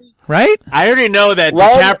 yeah. I mean, Right? I already know that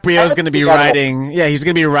Well, DiCaprio's going to be animals. riding. Yeah, he's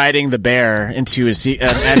going to be riding the bear into an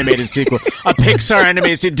animated sequel, a Pixar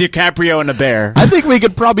animated DiCaprio and a bear. I think we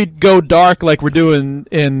could probably go dark like we're doing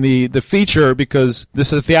in the feature because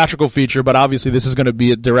this is a theatrical feature, but obviously this is going to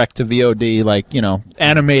be a direct to VOD, like,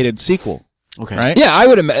 animated sequel. Okay. Right? Yeah, I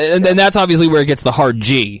would imagine. And that's obviously where it gets the hard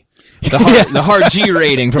G. The hard G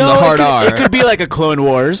rating from the hard R. It could be like a Clone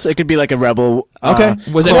Wars. It could be like a Rebel. Okay.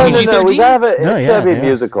 Was it no, PG-13? we gotta have it. No, It's yeah, gotta be yeah. a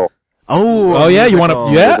musical. Oh yeah, you want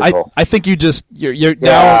to? Yeah, Musical. I think you just you're Yeah,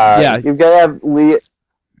 now. Yeah, you've gotta have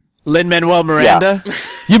Lin-Manuel Miranda.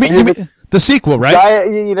 you mean the sequel, right?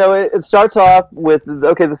 Giant, it starts off with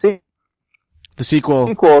the The sequel.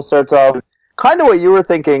 sequel starts off kind of what you were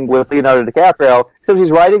thinking with Leonardo DiCaprio, except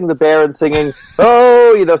he's riding the bear and singing,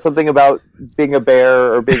 something about being a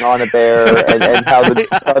bear or being on a bear and how the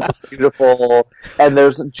sun's beautiful and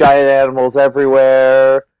there's giant animals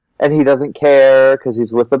everywhere and he doesn't care because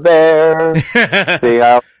he's with the bear. See,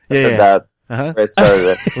 I said that. Uh-huh. I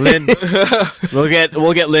started it.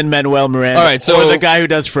 We'll get Lin-Manuel Miranda. All right, so- or the guy who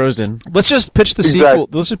does Frozen. Let's just pitch the Exactly. sequel.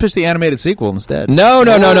 Let's just pitch the animated sequel instead. No.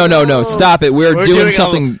 Stop it. We're doing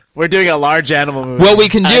something. We're doing a large animal movie. What we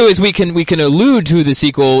can do is we can allude to the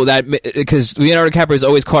sequel because Leonardo DiCaprio is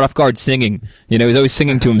always caught off guard singing. He's always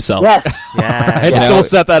singing to himself. Yes. Yeah. And Yeah. so we'll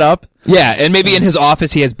set that up. Yeah, and maybe in his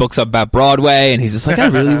office he has books about Broadway, and he's just like, I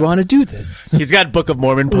really want to do this. He's got Book of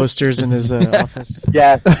Mormon posters in his office.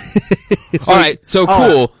 Yes. All right, so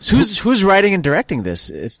cool. So who's writing and directing this?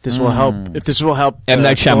 If this will help. If this will help. M.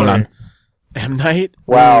 Night Shyamalan. M. Night.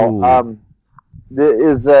 Wow.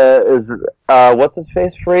 Is what's his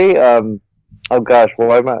face free? Oh gosh,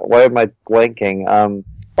 why am I blanking? Well,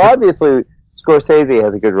 obviously Scorsese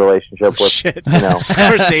has a good relationship with Shit.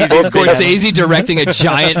 Scorsese directing a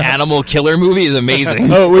giant animal killer movie is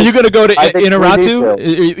amazing. Oh, were you going to go to I think we Inarritu?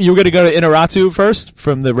 need You were going to go to Inarritu first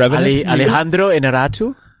from the Revenant? Alejandro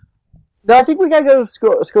Inarritu. No, I think we gotta go to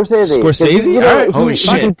Scorsese. 'Cause, Scorsese? All right. Holy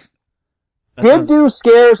shit. He did do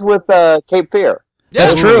scares with Cape Fear.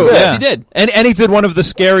 That's Yeah, true. yes, Yeah. he did. And he did one of the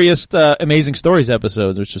scariest Amazing Stories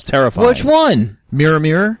episodes, which was terrifying. Which one? Mirror,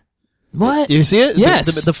 Mirror. What? Do you see it?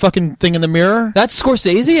 Yes. The fucking thing in the mirror. That's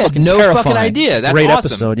Scorsese? I had Fucking no terrifying. fucking idea. That's great awesome.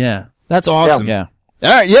 episode. Yeah. That's awesome. Yeah. All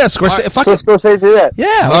right. Yeah. Scorsese. So Scorsese did that.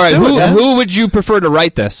 Yeah. All right, let's do it, man. who would you prefer to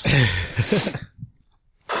write this?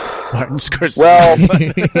 Martin Scorsese.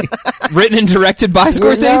 Well, Written and directed by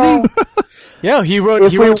Scorsese? yeah, he If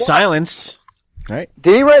wrote we want- Silence. Right.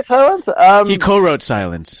 did he write Silence? He co-wrote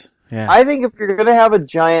Silence. Yeah. I think if you're gonna have a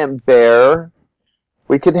giant bear,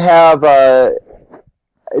 We could have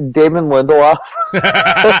Damon Lindelof.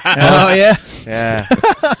 Oh yeah. Yeah.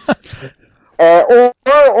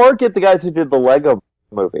 Or get the guys who did the Lego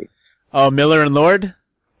movie. Oh, Miller and Lord?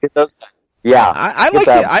 Get those guys. Yeah. I Get like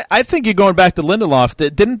them. I think you're going back to Lindelof.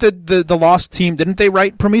 Didn't the Lost team, didn't they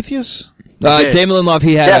write Prometheus? Damon Lindelof,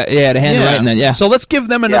 he had a hand in writing that. Yeah. So let's give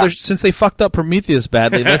them another, Yeah. since they fucked up Prometheus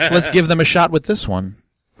badly, let's give them a shot with this one.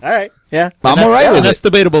 All right. Yeah. I'm all right with And that's it.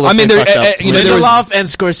 debatable. I if mean, they there, fucked up. you know, there was, Lindelof and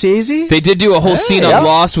Scorsese? they did do a whole scene yeah. on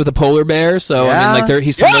Lost with a polar bear, so I mean, like,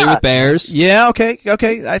 he's familiar Yeah. with bears. Yeah, okay.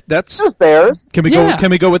 That's, There's bears. can we Yeah.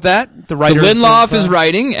 go with that? The So writers. Lindelof is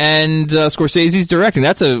writing, and Scorsese's directing.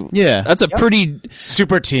 That's a pretty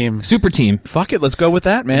Super team. super team. Fuck it, let's go with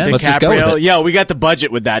that, man. Let's just go with DiCaprio. it. Yeah, we got the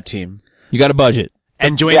budget with that team. You got a budget.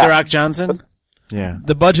 And Dwayne Yeah. The Rock Johnson? Yeah.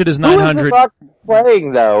 The budget is Who is The 900. Rock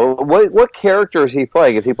playing though? What character is he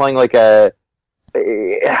playing? Is he playing like a?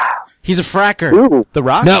 He's a fracker. Ooh, The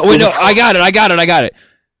Rock? No, wait, no, I got it.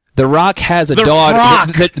 The Rock has a The daughter.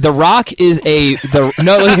 Rock. The Rock is no,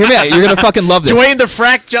 hear me out. You're gonna fucking love this. Dwayne the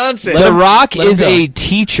Frack Johnson. The Rock let him is go. a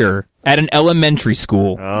teacher at an elementary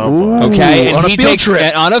school. Oh, boy. Okay, and on a he field takes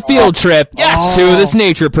trip. on a field trip Yes! to this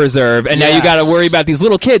nature preserve, and now you Yes. got to worry about these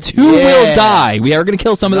little kids who Yeah. will die. We are going to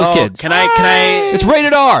kill some of those Oh, kids. Can I It's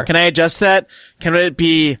rated R. Can I adjust that? Can it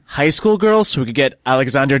be high school girls so we could get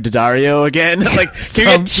Alexander Daddario again? Like, can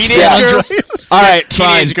we get teenage San girls? Andreas? All right,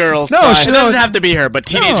 Teenage fine. girls. No, Fine. she It doesn't don't- have to be her, but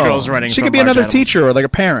teenage No. girls running. She from could be March another Animals. teacher or like a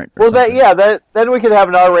parent. or well, something. then we could have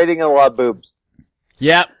an R rating and a lot of boobs.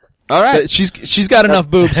 Yep. All right. But she's got enough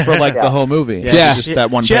boobs for like the whole movie. Yeah. It's just that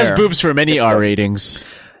one She pair. has boobs for many R ratings.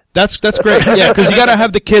 That's great. Yeah, because you got to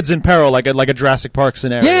have the kids in peril, like a Jurassic Park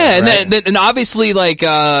scenario. Yeah, and right? then obviously like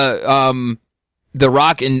The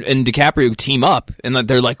Rock and DiCaprio team up, and like,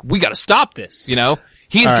 they're like, we got to stop this. You know,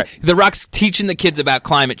 All right. The Rock's teaching the kids about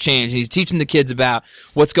climate change, and he's teaching the kids about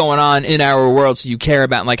what's going on in our world, so you care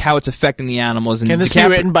about like how it's affecting the animals. And Can this be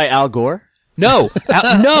written by Al Gore? No,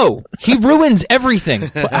 no, he ruins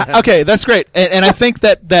everything. Okay, that's great. And I think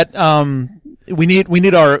that we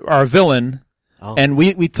need our villain, and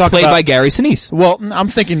we talk Played about. by Gary Sinise. Well, I'm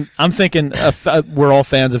thinking we're all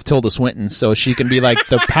fans of Tilda Swinton, so she can be like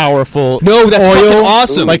the powerful. No, that's oil. fucking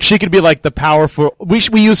awesome. Like she could be like the powerful. We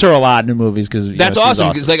use her a lot in the movies because That's awesome.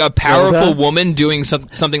 It's like a powerful Tilda? woman doing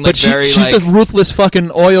something like But very she's like the ruthless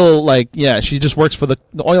fucking oil. Like she just works for the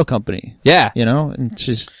oil company. yeah. You know, and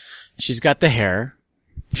She's got the hair.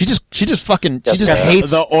 she just fucking she just Got hates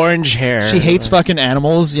the orange hair. she hates fucking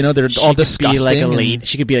animals. You know, they're She all could be disgusting. like a and- lady.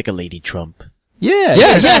 She could be like a Lady Trump. Yeah,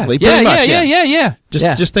 Yeah, exactly. Yeah, Pretty much,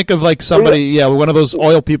 yeah. Just think of like somebody, one of those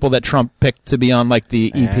oil people that Trump picked to be on like the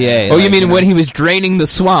EPA. Oh, like, you mean know. when he was draining the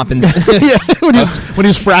swamp and yeah, when he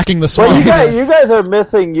was fracking the Well, swamp. you guys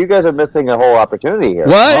are missing a whole opportunity here.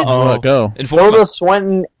 what? Oh, go. Inform Tilda us.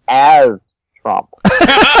 Swinton as Trump.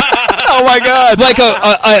 Oh my God! Like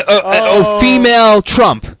a female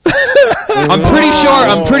Trump. I'm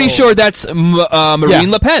pretty sure that's Marine Yeah.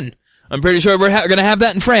 Le Pen. I'm pretty sure we're gonna have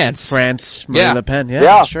that in France. France, Marine Yeah. Le Pen. Yeah,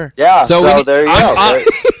 Yeah, sure. Yeah. So, So, we, there you I'm,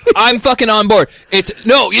 go. I'm fucking on board. It's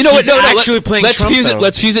no, you know She's what? No, actually playing let's Trump, fuse though. it.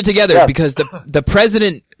 Let's fuse it together Yeah. because the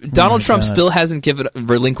president Donald Trump God. still hasn't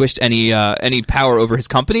relinquished any power over his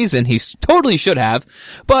companies, and he totally should have.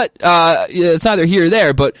 But it's neither here or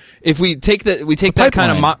there. But if we take that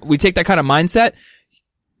kind of mindset,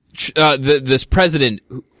 this president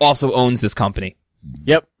also owns this company.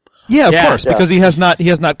 Yep. Yeah, of Yeah. course, Yeah. because he has not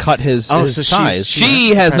cut his Oh, his so ties.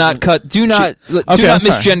 She has not cut. Do not Okay, not I'm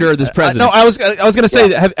sorry. misgender this No, president. I was gonna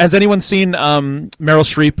say, has anyone seen Meryl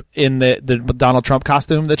Streep in the Donald Trump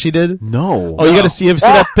costume that she did? No. Oh, you gotta see. Have you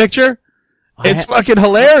seen that picture? It's fucking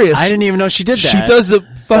hilarious. I didn't even know she did that. She does the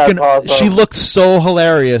fucking. That's awesome. She looked so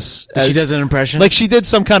hilarious. She as- does an impression. Like she did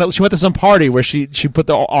some kind of. She went to some party where she put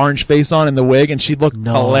the orange face on and the wig, and she looked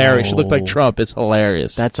hilarious. She looked like Trump. It's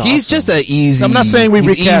hilarious. That's awesome. He's just a easy. I'm not saying we he's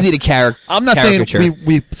recast- easy to I'm not saying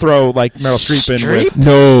we throw like Meryl Streep in with.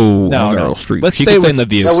 No, No, Meryl no. Streep. Let's she stay could with- in the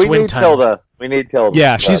View. No, we Swin need time. Tilda. We need Tilda.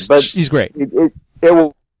 Yeah, but she's great.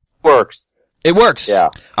 it works. It works. Yeah.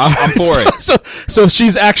 I'm for it. So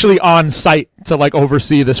she's actually on site to like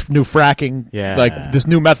oversee this new fracking, Yeah. like this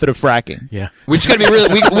new method of fracking. Yeah. We're just gonna be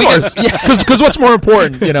really. We yeah. Because what's more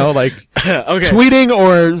important, like Okay. tweeting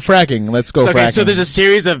or fracking? Let's go Okay, fracking. so there's a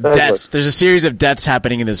series of deaths. There's a series of deaths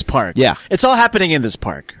happening in this park. Yeah. It's all happening in this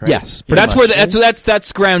park, right? yes, But that's where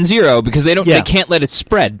that's ground zero because they can't let it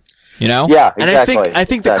spread. You know. Yeah, And exactly. I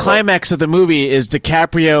think the climax of the movie is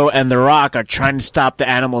DiCaprio and The Rock are trying to stop the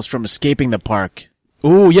animals from escaping the park.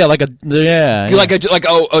 Ooh, yeah, like yeah.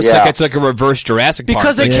 It's like a reverse Jurassic Park.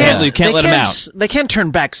 Because they you can't let them out. They can't turn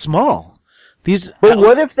back small. But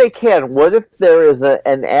what if they can? What if there is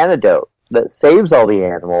an antidote that saves all the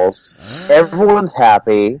animals? Everyone's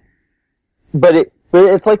happy, but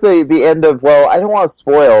it's like the end of, well, I don't want to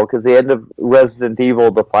spoil, because the end of Resident Evil,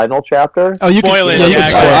 the final chapter. Oh, you Spoil can, it. you Yeah, can go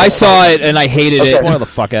spoil ahead. I saw it and I hated Okay. it. Spoil the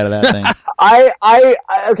fuck out of that thing.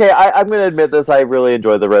 I'm going to admit this. I really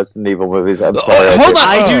enjoy the Resident Evil movies. I'm sorry. Hold on,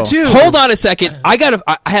 I do too. Hold on a second. I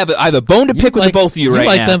have a bone to pick with the both of you right You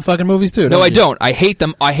like now. them fucking movies too? No, don't I you? don't. I hate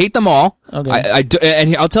them. I hate them all. Okay.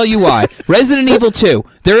 And I'll tell you why. Resident Evil 2.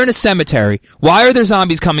 They're in a cemetery. Why are there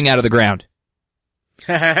zombies coming out of the ground?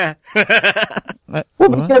 Well,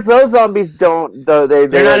 because those zombies don't. They're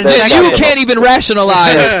not Yeah, you can't even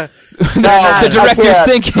rationalize the director's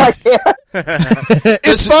thinking. I can't.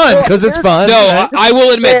 It's fun because it's fun. No, I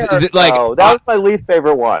will admit, Fair, that, like, no, that was my least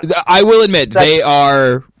favorite one. I will admit, they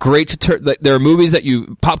are great to there are movies that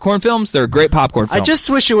popcorn films, they're great popcorn films. I just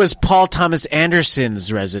wish it was Paul Thomas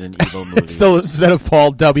Anderson's Resident Evil movies. Still, instead of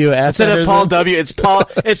Paul W. S. Instead of Paul W,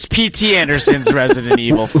 it's P.T. Anderson's Resident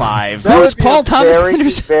Evil 5. That Who's would be Paul a Thomas very,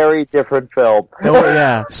 Anderson? Very different film. Oh,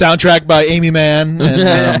 yeah. soundtrack by Amy Mann.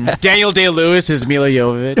 And, Daniel Day-Lewis is Mila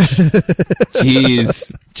Jovovich.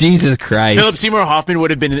 Jeez. Jesus Christ. Philip Seymour Hoffman would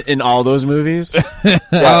have been in all those movies.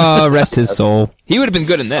 Oh, rest his soul. He would have been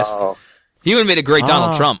good in this. Oh. He would have made a great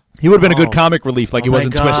Donald Trump. he would have been a good comic relief, like he Oh was my in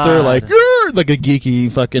God. Twister, like a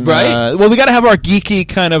geeky fucking. Right? Well, we got to have our geeky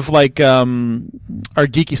kind of like our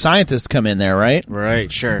geeky scientist come in there, right?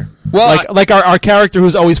 Right, sure. Well, Like our character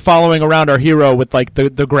who's always following around our hero with like the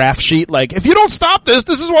graph sheet, like if you don't stop this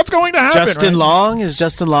is what's going to happen. Justin right? Long? Is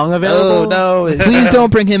Justin Long available? Oh no! please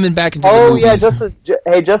don't bring him in back into the Oh movies.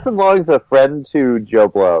 yeah, Justin Long's a friend to Joe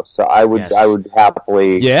Blow, so I would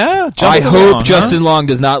happily. Yeah, I Justin hope Long, Justin Long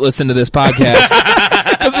does not listen to this podcast.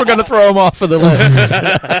 because we're gonna throw him off of the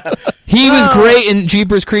list. He was great in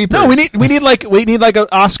Jeepers Creepers. No, we need like an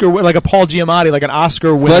Oscar, like a Paul Giamatti, like an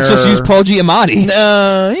Oscar winner. Let's just use Paul Giamatti.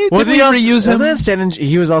 Was he reuse him? Wasn't it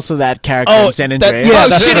he was also that character Oh, in San that- Andreas. yeah, Oh,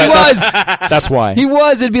 that's shit, he right. was. That's why. He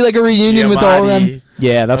was. It'd be like a reunion with all of them.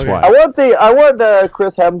 Yeah, that's I why. want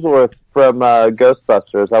Chris Hemsworth from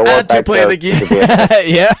Ghostbusters. I want to that play the character geek. to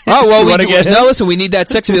be- Yeah. Oh well, You we wanna get him? no. Listen, we need that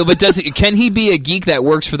sex appeal. But can he be a geek that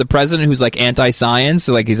works for the president who's like anti-science?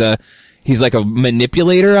 So like he's like a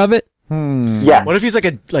manipulator of it. Yes. What if he's like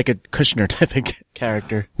a Kushner type of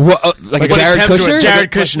character? What, like a What is Jared Hemsworth? Kushner?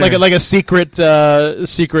 Jared Kushner. Like a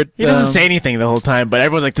secret. He doesn't say anything the whole time, but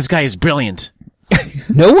everyone's like, this guy is brilliant.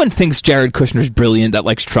 No one thinks Jared Kushner's brilliant that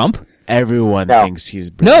likes Trump. Everyone No. thinks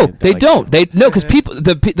he's No, brilliant. they don't. Because people,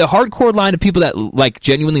 the hardcore line of people that like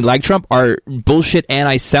genuinely like Trump are bullshit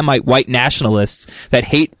anti-Semite white nationalists that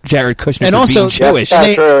hate Jared Kushner And for also- being Jewish. That's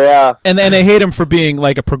They- true, yeah. And they hate him for being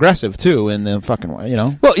like a progressive too in the fucking way, you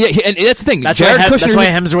know. Well, yeah, and that's the thing. That's Jared why, Kushner. that's why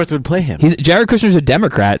Hemsworth would play him. Jared Kushner's a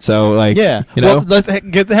Democrat, so like, Yeah, you know. Well, let's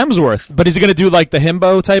get the Hemsworth, but is he going to do like the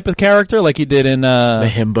himbo type of character, like he did in? the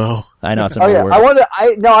himbo. I know it's Oh another yeah, word.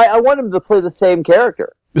 I want him to play the same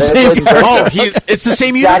character. same character. Oh, it's the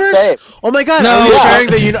same Exact universe? same. Oh my god, No. are we Yeah.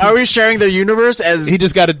 sharing are we sharing the universe as He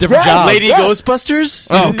just got a different Yeah, job. Lady Yeah. Ghostbusters?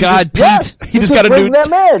 Oh God, Pete. Yes, He just you got a could new- bring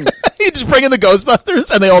them in. He just bring in the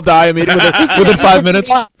Ghostbusters and they all die immediately within 5 minutes.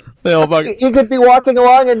 They all fucking. He could be walking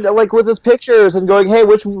along and like with his pictures and going, "Hey,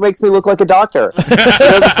 which makes me look like a doctor?" There's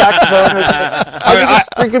a saxophone. I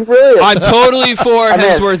think it's freaking brilliant. I'm totally for I'm in.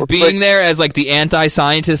 Hemsworth being there as like the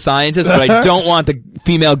anti-scientist, but I don't want the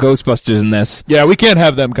female Ghostbusters in this. Yeah, we can't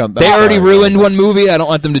have them come back. They already Sorry. ruined one movie. I don't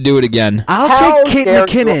want them to do it again. I'll How take Kate dare you.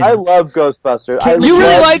 McKinnon. I love Ghostbusters. I You really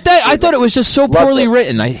love- like that? I thought it was just so Loved poorly it.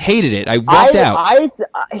 written. I hated it. I walked out.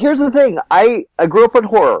 Here's the thing. I grew up in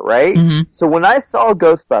horror, right? Mhm. So when I saw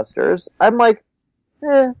Ghostbusters, I'm like,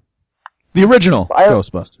 The original I-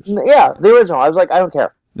 Ghostbusters. yeah, the original. I was like, I don't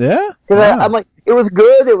care. Yeah. Because I'm like, it was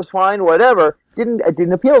good, it was fine, whatever. It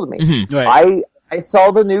didn't appeal to me. Mhm. Right. I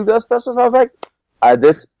saw the new Ghostbusters. I was like,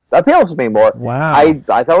 this appeals to me more. Wow. I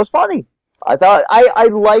thought it was funny. I thought I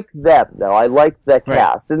like them though. I like the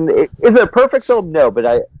cast. And is it a perfect film? No, but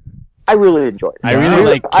I really enjoyed it. I really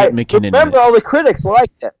like Kate McKinnon in Remember, it. all the critics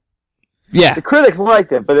liked it. Yeah. The critics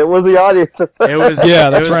liked it, but it was the audience. That said It was Yeah,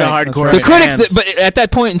 it that's was right. the That's hardcore right. The critics, fans. but at that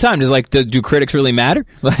point in time, there's like, do critics really matter?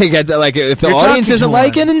 Like, if the You're audience talking isn't to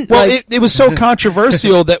liking one. it, Well, like, it was so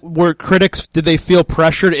controversial that were critics, did they feel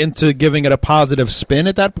pressured into giving it a positive spin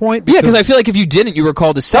at that point? yeah, because I feel like if you didn't, you were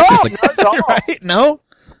called a No, sexist. Like, not at all. right? No?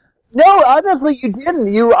 No, honestly, you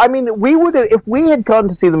didn't. I mean, we would have, if we had gone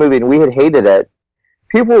to see the movie and we had hated it,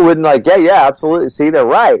 people wouldn't like, yeah, absolutely, see, they're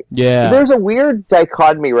right. Yeah. There's a weird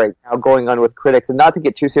dichotomy right now going on with critics, and not to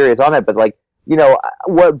get too serious on it, but like,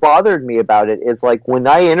 what bothered me about it is like when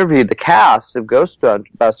I interviewed the cast of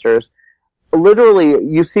Ghostbusters, literally,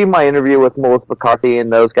 you see my interview with Melissa McCarthy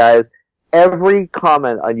and those guys. Every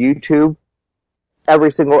comment on YouTube,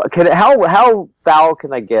 every single how foul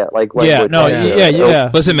can I get? Like Yeah, no, yeah.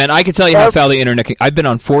 Listen, man, I can tell you how foul the internet can. I've been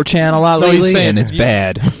on 4chan a lot lately, and it's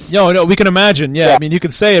bad. No, we can imagine. Yeah, I mean, you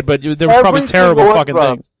could say it, but there was probably terrible fucking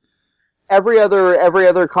things. Every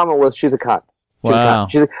other comment was, she's a cunt. Wow.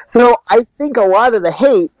 So I think a lot of the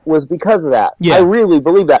hate was because of that. Yeah. I really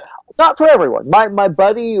believe that. Not for everyone. My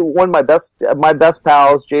buddy, one of my best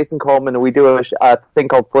pals, Jason Coleman, and we do a thing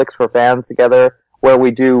called Flicks for Fans together, where we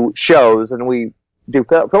do shows and we do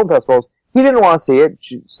film festivals. He didn't want to see it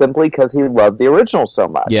simply because he loved the original so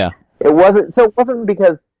much. Yeah. It wasn't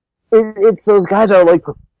because it's those guys are like,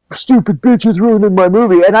 stupid bitches ruining my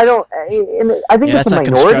movie, and I think it's a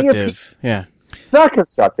minority of people. Yeah. It's not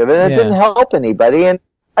constructive, and it didn't help anybody. And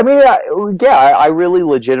I mean, I really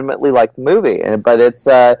legitimately like the movie, but it's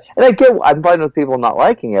and I'm fine with people not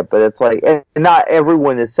liking it, but it's like, and not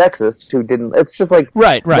everyone is sexist who didn't. It's just like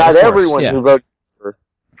right. Not everyone who voted for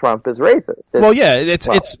Trump is racist. Well, yeah, it's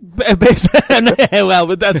well,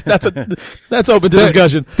 but that's open to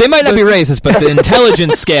discussion. They might not be racist, but the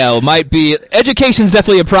intelligence scale might be. Education's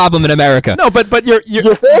definitely a problem in America. No, but you're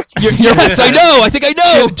yes, I know. I think I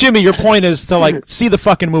know. Jimmy, your point is to like see the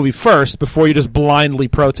fucking movie first before you just blindly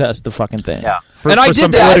protest the fucking thing. Yeah, for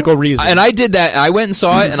some political reason. And I did that. I went and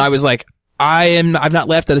saw it, and I was like, I've not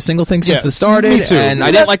laughed at a single thing since it started. Me too. And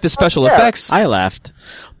I didn't like the special effects. I laughed,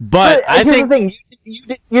 but I here's think the thing. You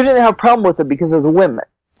didn't have a problem with it because it's women.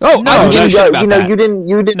 Oh, I don't give a shit about that. You didn't.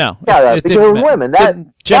 No, Yeah, it because didn't of women. That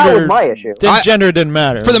was my issue. Gender didn't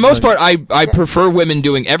matter. For the most part, I prefer women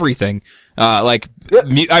doing everything. I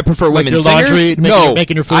prefer women your singers. laundry,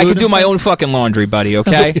 making your food I can and do my stuff? own fucking laundry, buddy.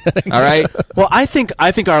 Okay, all right. well, I think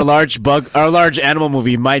our large animal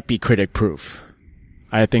movie might be critic proof.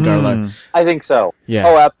 I think I think so. Yeah.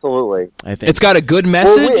 Oh, absolutely. I think It's got a good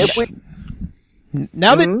message.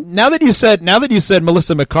 Now that you said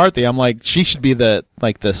Melissa McCarthy, I'm like, she should be the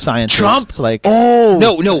scientist. Trump. Like,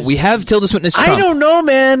 No, we have Tilda Swinton as Trump. I don't know,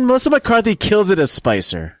 man. Melissa McCarthy kills it as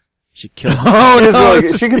Spicer. She kills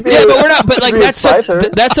it. She could be Yeah, but we're not. But like be a that's such Spicer.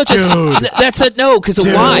 that's such a no. Because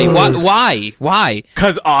why?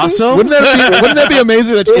 Cause awesome. wouldn't that be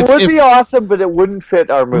amazing? That It would be awesome, but it wouldn't fit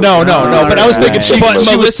our movie. No. But I was thinking But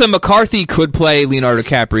she Melissa McCarthy could play Leonardo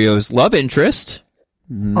DiCaprio's love interest.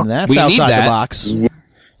 That's We need outside that. the box.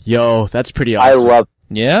 Yo, that's pretty I awesome. love.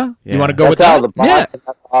 Yeah, Yeah. you want to go That's with out of that? the box. Yeah. And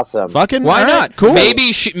that's awesome. Fucking Why all right, not? Cool.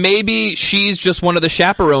 Maybe she's just one of the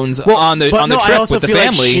chaperones on the But no, I trip also with the feel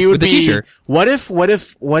like family she would with the be, teacher. What if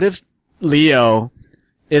Leo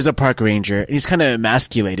is a park ranger and he's kind of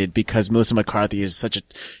emasculated because Melissa McCarthy is such a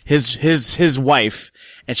his wife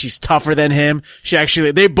and she's tougher than him.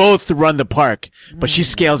 They both run the park, but she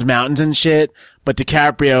scales mountains and shit. But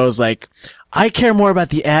DiCaprio is like, I care more about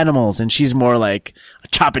the animals, and she's more like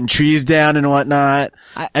chopping trees down and whatnot.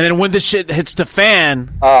 And then when this shit hits the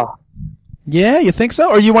fan, Yeah, you think so?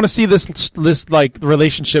 Or you want to see this like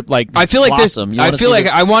relationship like I feel like blossom? I feel like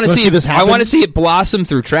I want to see this it. I happen? want to see it blossom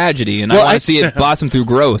through tragedy, and I Well, want I- to see it blossom through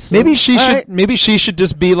growth. Maybe she should. right. Maybe she should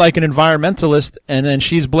just be like an environmentalist, and then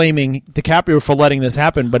she's blaming DiCaprio for letting this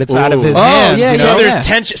happen, but it's out of his Oh, hands. yeah, you yeah, know? so there's yeah.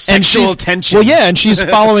 tension, And sexual she's- tension. Well, yeah, and she's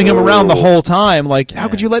following him around the whole time. Like, how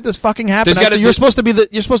could you let this fucking happen? There's gotta- You're supposed to be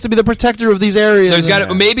the protector of these areas. There's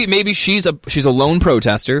got maybe she's a lone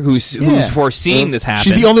protester who's foreseeing this happen.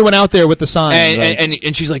 She's the only one out there with the sign.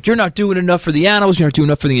 and she's like, you're not doing enough for the animals, you're not doing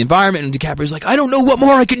enough for the environment, and DiCaprio's like, I don't know what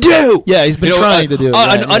more I can do. Yeah, he's been trying to do it,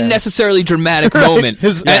 right, an yeah. unnecessarily dramatic moment.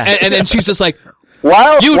 And then she's just like,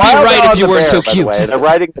 Wild, You'd be Wild right on if you the weren't bear, so by the cute. way. They're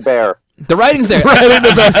riding the bear. the writing's there.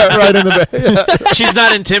 right in the back. Yeah. She's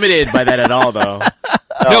not intimidated by that at all, though.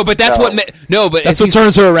 No, but that's no. what but That's if what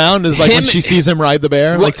turns her around is like when Him- she sees him ride the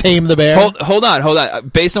bear, Well, like tame the bear. Hold on.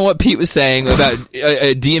 Based on what Pete was saying about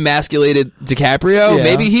de-emasculated DiCaprio, Yeah.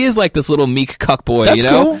 maybe he is like this little meek cuck boy, That's you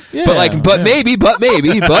know? cool. Yeah, But maybe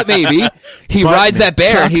he rides that bear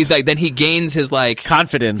and cucked. he's like, then he gains his like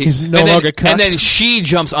Confidence. He's no and then, longer cucked. and then she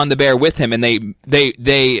jumps on the bear with him, and they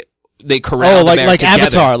corral Oh, the like bear like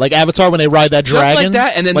together. Avatar when they ride that Just like dragon,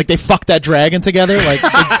 that, and then- like they fuck that dragon together, like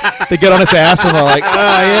they get on its ass and they're like, oh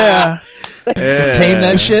yeah, tame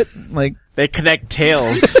that shit, like They connect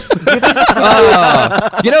tails.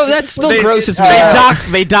 You know, that still grosses me They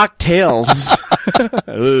out. dock tails.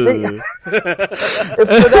 Ooh. For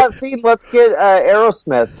that scene, let's get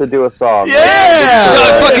Aerosmith to do a song.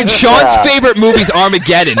 Fucking Sean's favorite movie's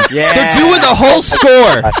Armageddon. Yeah. They're doing the whole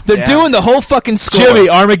score. They're doing the whole fucking score. Jimmy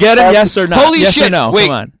Armageddon, yes or no? Holy yes shit. or no? Wait.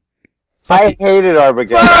 Come on. I hated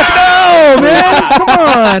Armageddon. Oh man, come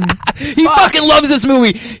on! He fucking loves this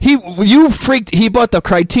movie. He bought the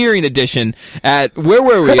Criterion edition at, where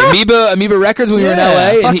were we? Amoeba Records when we were in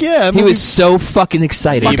LA. Fuck And yeah, he was so fucking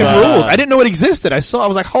excited. Fucking rules. I didn't know it existed. I was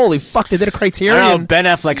like, holy fuck, they did a I Criterion. don't know, Ben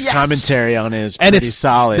Affleck's Yes. commentary on it is And pretty it's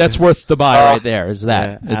solid. That's worth the buy right there. Is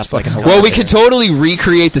that Yeah, it's Affleck's fucking hilarious. Well, we could totally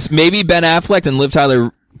recreate this. Maybe Ben Affleck and Liv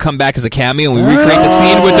Tyler come back as a cameo, and we recreate the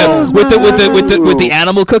scene with the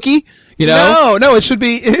animal cookie. You know? No, it should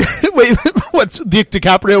be. Wait, what's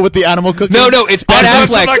DiCaprio with the animal cookie? No, it's Ben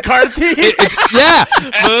Melissa Affleck. McCarthy. Yeah.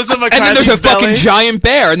 Melissa McCarthy's And then there's a fucking belly. giant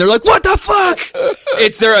bear, and they're like, "What the fuck?"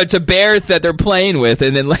 It's a bear that they're playing with,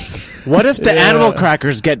 and then like, What if the animal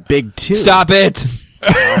crackers get big too? stop it.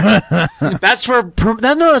 That's for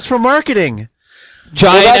marketing. We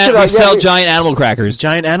sell giant animal crackers.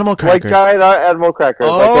 Giant animal Like crackers. giant animal crackers.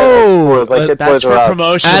 Oh, like That's Toys for R Us.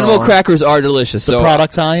 promotion. Animal crackers are delicious. The So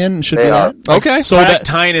product tie-in should They be are. that. okay, So Product that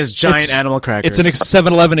tie-in is giant it's- animal crackers. it's an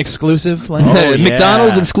 7-Eleven exclusive. Like, Oh, yeah.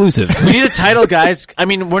 McDonald's exclusive. We need a title, guys. I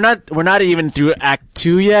mean, we're not even through Act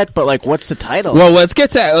 2 yet, but like, what's the title? Well, let's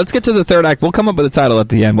get to the third act. We'll come up with a title at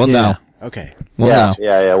the end. We'll know. okay. We'll know.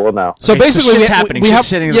 Yeah, we'll know. So Okay, so basically, shit's happening. We Shit's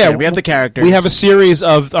have, hitting the yeah, fan. We have the characters. We have a series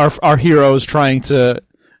of our heroes trying to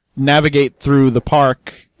navigate through the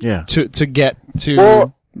park Yeah. to get to.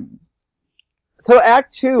 Well, so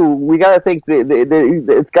Act 2, we got to think that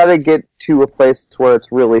it's got to get to a place where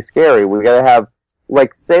it's really scary. We got to have,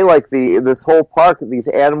 this whole park, these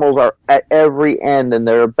animals are at every end and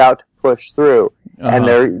they're about to push through.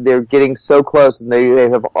 And they're getting so close, and they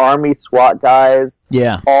have army SWAT guys,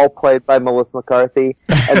 Yeah. all played by Melissa McCarthy,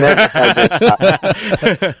 and then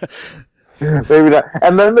maybe not.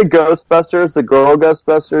 And then the Ghostbusters, the girl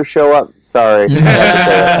Ghostbusters, show up. Sorry, we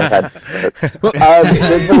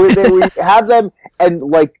have them, and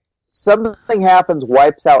like something happens,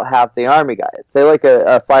 wipes out half the army guys. Say like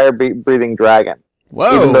a fire-breathing dragon,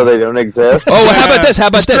 even though they don't exist. Oh, well, how about this? How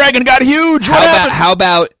about this? Dragon got huge. What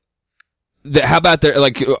happened? How about their,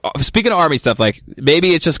 like, speaking of army stuff, like,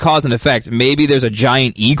 maybe it's just cause and effect. Maybe there's a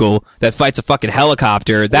giant eagle that fights a fucking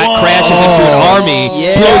helicopter that crashes into an army,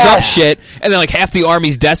 blows up shit, and then like half the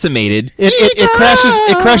army's decimated. It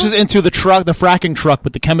crashes into the truck, the fracking truck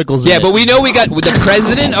with the chemicals in Yeah, it. but we know the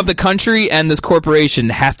president of the country and this corporation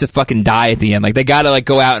have to fucking die at the end. Like, they gotta like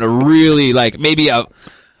go out and really like maybe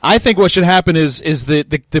I think what should happen is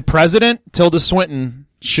the president, Tilda Swinton,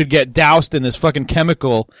 should get doused in this fucking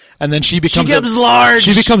chemical, and then she becomes large.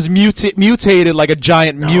 She becomes mutated like a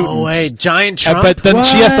giant mutant. No way. Giant Trump. But then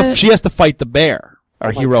she has to fight the bear,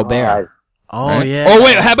 our hero bear. oh, right? yeah. Oh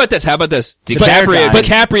wait, how about this? bear guy.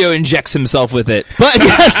 DiCaprio injects himself with it. But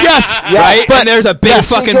yes, Right? But there's a big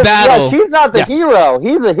fucking battle. Yeah, she's not the hero.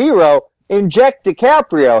 He's the hero. Inject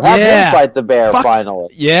DiCaprio. Have Yeah. him fight the bear Fuck. finally.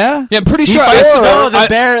 Yeah. Yeah, I'm pretty He sure. fights the Or- bear. The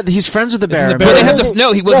bear. He's friends with the bear. the bear- Well, they Yes. have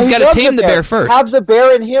to, he's he got to loves tame the bear first. Have the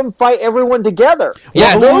bear and him fight everyone together.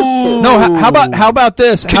 Yes. Well, those two. No, how about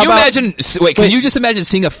this? Can you imagine? Wait, can you just imagine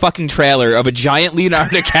seeing a fucking trailer of a giant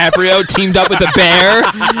Leonardo DiCaprio teamed up with a bear,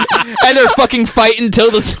 and they're fucking fighting till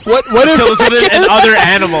the what if and other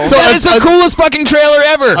animals. So that is the coolest fucking trailer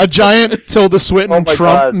ever. a giant Tilda Swinton Oh my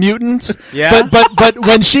Trump God. mutant? Yeah. But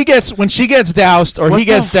when she gets doused or he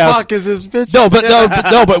gets doused. Fuck is this bitch?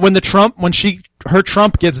 But when her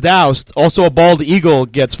Trump gets doused, also a bald eagle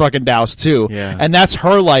gets fucking doused too. Yeah. And that's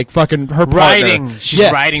her like fucking her partner. Riding. She's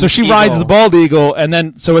riding So she eagle. rides the bald eagle, and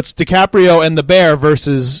then so it's DiCaprio and the bear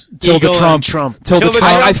versus Tilda Eagle Trump. and Trump. Tilda Tilda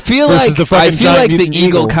Trump. I feel versus like the fucking giant the mutant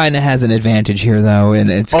eagle kind of has an advantage here, though, and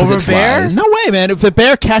it's 'cause Over it bears? flies. No way, man. If the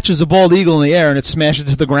bear catches a bald eagle in the air and it smashes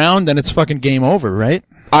to the ground, then it's fucking game over, right?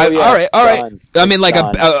 All yeah, right. done. I mean, like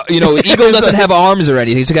Done. eagle doesn't have arms or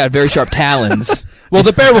anything. He's got very sharp talons. Well,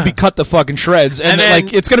 the bear will be cut to fucking shreds, and then-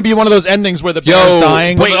 like it's gonna be one of those endings where the bear's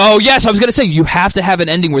dying. Wait, oh yes, I was gonna say you have to have an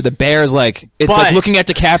ending where the bear's like it's like But- looking at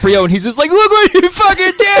DiCaprio and he's just like, look what you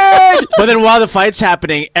fucking did. But then while the fight's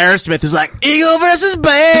happening, Aerosmith is like, Eagle versus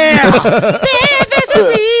bear! Bear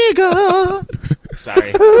versus eagle!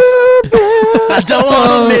 Sorry. I don't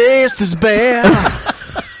want to miss this bear.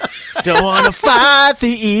 Don't want to fight the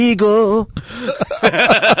eagle.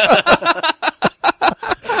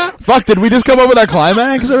 Fuck! Did we just come up with our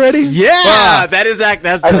climax already? Yeah! That is that's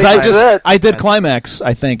Because think I that's just it. I did climax.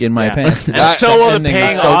 I think in my Yeah. pants. And so will the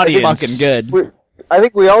paying audience. Fucking good. I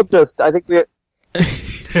think we all just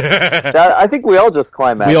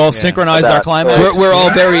climaxed. We all synchronized our That- climax. We're all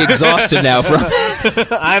very exhausted now from.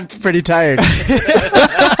 I'm pretty tired.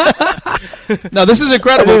 No, this is I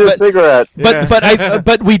incredible. need a But cigarette.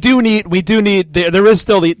 but we do need there is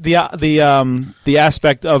still the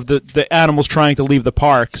aspect of the animals trying to leave the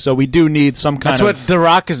park. So we do need some kind That's of. what The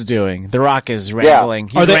Rock is doing. The Rock is wrangling.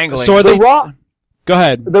 He's Are they- wrangling. so are The they? Rock. Go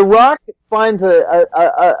ahead. The Rock finds a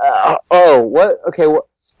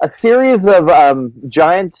series of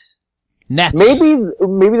giant. Nets. Maybe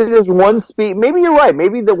there's one maybe you're right.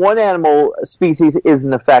 Maybe the one animal species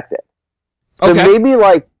isn't affected. So Okay. maybe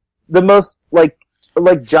like the most like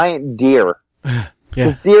giant deer.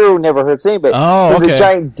 Because deer never hurts anybody. Oh, so okay. the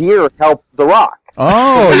giant deer help the Rock.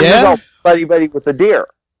 Oh He yeah. help buddy with the deer.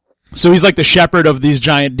 So he's like the shepherd of these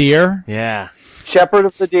giant deer. Yeah. Shepherd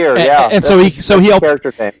of the deer. And- Yeah. and so That's he the helped.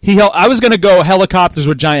 character name. I was gonna go helicopters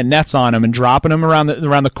with giant nets on him and dropping them around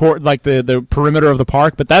the court, like the perimeter of the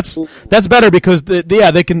park. But that's better because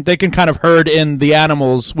they can kind of herd in the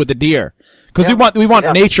animals with the deer. Because we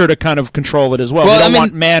want nature to kind of control it as well. Well, We don't I mean,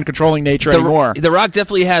 want man controlling nature anymore. The Rock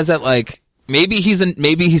definitely has that, like, maybe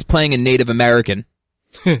he's playing a Native American.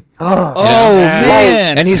 Oh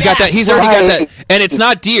man! And he's got that, he's already got that, and it's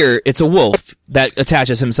not deer, it's a wolf that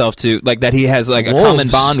attaches himself to, like, that he has, like, a common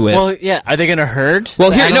bond with. Well, yeah. Are they going to herd? Well,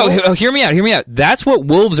 the hear me out. Hear me out. That's what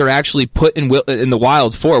wolves are actually put in the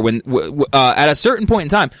wild for. When at a certain point in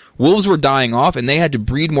time, wolves were dying off, and they had to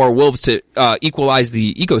breed more wolves to equalize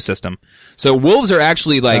the ecosystem. So wolves are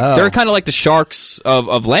actually like they're kind of like the sharks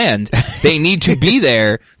of land. They need to be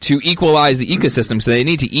there to equalize the ecosystem. So they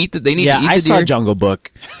need to eat the deer. I saw Jungle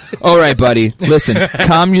Book. All right, buddy. Listen,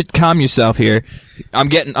 calm yourself here. I'm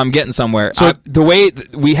getting somewhere. So the way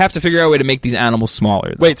we have to figure out a way to make these animals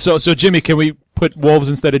smaller. Wait, so Jimmy, can we put wolves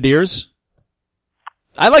instead of deers?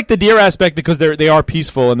 I like the deer aspect because they are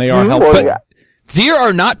peaceful and they are helpful. Well, yeah. Deer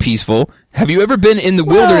are not peaceful. Have you ever been in the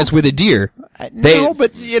wilderness with a deer? No,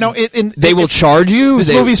 but you know, They will charge you. This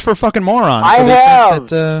movie's for fucking morons. I so they have. think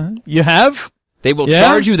that, you have? They will Yeah?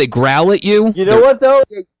 charge you. They growl at you. You know what though?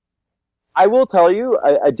 I will tell you,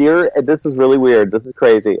 a deer. This is really weird. This is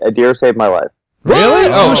crazy. A deer saved my life. Really?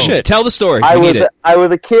 Oh, shit. Tell the story. I We was need it. I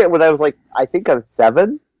was a kid when I was like I think I was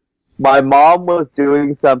 7. My mom was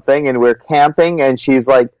doing something and we are camping and she's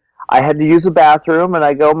like, I had to use the bathroom and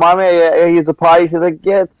I go, Mommy, I use a potty. She's like,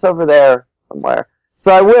 yeah, it's over there somewhere.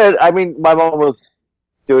 So I went. I mean, my mom was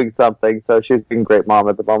doing something, so she's being a great mom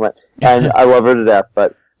at the moment, and I love her to death.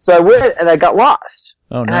 But so I went and I got lost.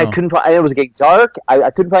 Oh, And no. I couldn't find, it was getting dark. I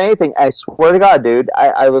couldn't find anything. I swear to God, dude.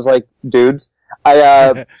 I was like, dudes,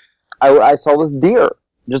 I saw this deer.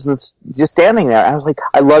 Just standing there. I was like,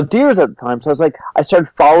 I loved deers at the time. So I was like, I started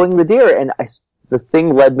following the deer and the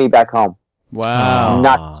thing led me back home. Wow.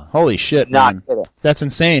 Not Holy shit, Not man. kidding. That's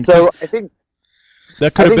insane. So 'Cause I think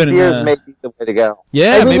that could have been deers may be the way to go.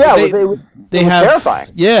 yeah, I mean, maybe yeah, they, it was they have terrifying.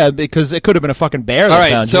 Yeah, because it could have been a fucking bear. All that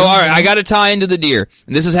right. found So you. all right, I got to tie into the deer.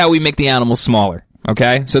 And this is how we make the animals smaller.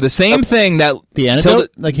 Okay. So the same thing that the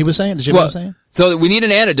antidote, like he was saying, did you know what I'm saying? So we need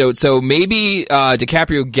an antidote. So maybe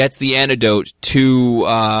DiCaprio gets the antidote to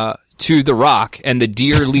the Rock, and the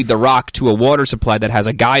deer lead the Rock to a water supply that has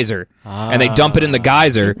a geyser, and they dump it in the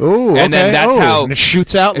geyser. Ooh, and then that's how and it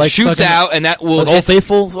shoots out, like shoots fucking- out, and that will like Old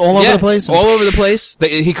Faithful all over yeah, the place. all over the place.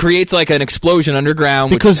 He creates like an explosion underground,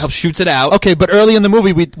 Because- which helps shoots it out. Okay, but early in the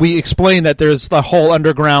movie, we explain that there's the whole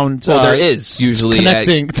underground. Well, there is usually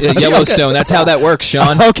connecting at Yellowstone. That's how that works,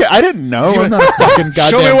 Sean. Okay, I didn't know. I'm not a fucking goddamn.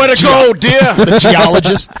 Show me where to go, dear. The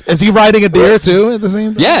geologist is he riding a deer too at the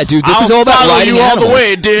same time? Yeah, dude, this I'll is all about follow riding you all the animals.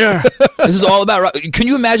 way, dear. This is all about. Can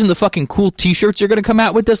you imagine the fucking cool T-shirts you're gonna come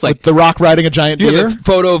out with this? Like Like the Rock riding a giant you deer. have a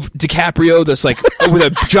photo of DiCaprio that's like with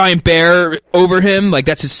a giant bear over him, like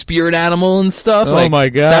that's his spirit animal and stuff. Oh like, my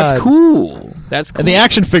God. that's cool. That's cool. And the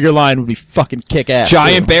action figure line would be fucking kick ass.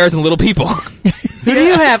 giant bears and little people. Who do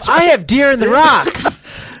you have? I have Deer and the Rock.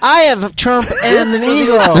 I have Trump and an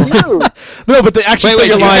eagle. Huge. No, but the action wait,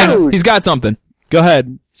 figure line. huge. he's got something. Go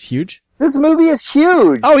ahead. It's huge. This movie is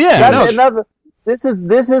huge. Oh, yeah, no. This is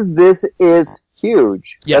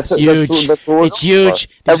huge. Yes, Huge. That's what we're It's going huge.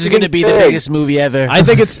 for. This is going to be the Everything's biggest movie ever. I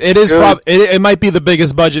think it is Dude. it might be the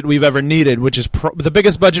biggest budget we've ever needed, which is the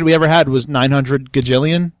biggest budget we ever had was 900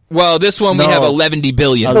 gajillion. Well, this one we No. have 11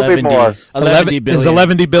 billion. It'll be more. 11 Is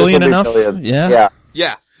 11 billion This will be enough? billion. Yeah. Yeah.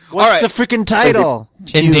 Yeah. What's all right. the freaking title?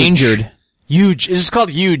 Endangered. Huge. It's just called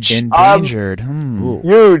Huge. Endangered.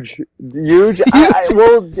 Huge.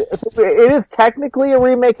 Well, so it is technically a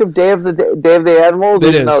remake of Day of the Animals, It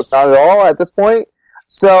even is. though it's not at all at this point.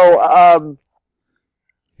 So,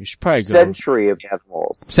 You should probably go. Century of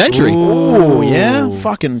Animals. Century. Ooh, yeah,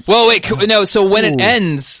 fucking. Well, wait, no. So when it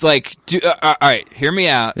ends, like, all right, hear me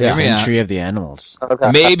out. Yeah. Hear me out. Century of the Animals. Okay.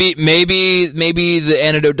 Maybe the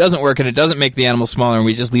antidote doesn't work and it doesn't make the animals smaller, and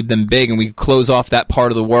we just leave them big, and we close off that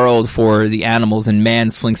part of the world for the animals, and man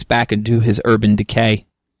slinks back into his urban decay.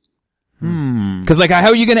 Because like, how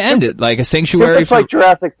are you going to end it? Like a sanctuary? It's like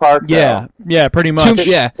Jurassic Park. Yeah, yeah, pretty much.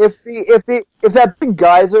 Yeah. If that big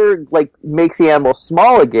geyser like makes the animals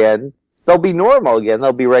small again, they'll be normal again.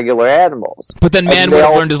 They'll be regular animals. But then man And would have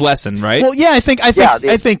they'll- learned his lesson, right? Well, yeah, I think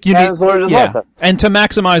you need. Learned his lesson. And to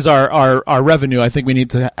maximize our revenue, I think we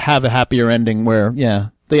need to have a happier ending where,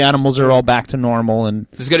 the animals are all back to normal and.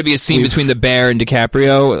 There's going to be a scene between the bear and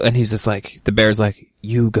DiCaprio, and he's just like, the bear's like,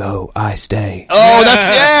 "You go, I stay." Oh,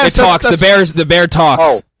 that's It talks. The bear talks.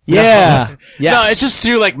 Oh, Yeah. Yes. No, it's just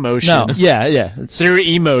through like motions. No. Yeah. It's Through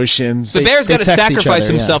emotions. The bear's they got to text each sacrifice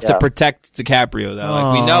other, himself yeah. to protect DiCaprio, though.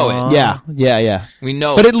 Like, we know it. Yeah. We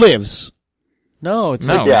know But it. it lives. No, it's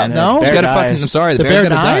No, like Yeah. man. No? You Bear gotta dies. fucking. I'm sorry, The the bear's bear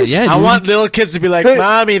gonna die. dies? Yeah, I dude. want little kids to be like,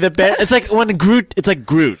 "Mommy, the bear." It's like when Groot. It's like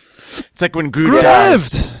Groot. It's like when Groot dies.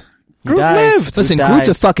 lived. He Groot dies. lived. Listen, He Groot's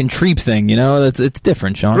a dies. fucking Treep thing, you know? It's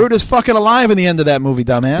different, Sean. Groot is fucking alive in the end of that movie,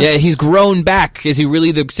 dumbass. Yeah, he's grown back. Is he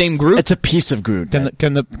really the same Groot? It's a piece of Groot.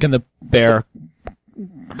 Can the bear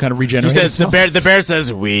kind of He regenerate? says the itself? bear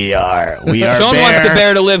says, "We are Sean bear. wants the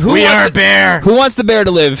bear to live. We are bear." Who wants the bear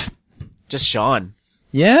to live? Just Sean.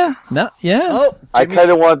 Yeah. No. Yeah. Oh, I kind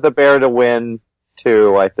of want the bear to win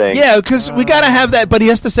too. I think. Yeah, because we gotta have that, but he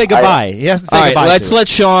has to say goodbye. He has to say All right, goodbye. let's to let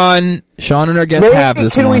Sean and our guest Maybe, have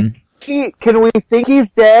this can one. can we think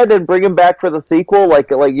he's dead and bring him back for the sequel?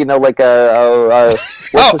 Like a. Oh,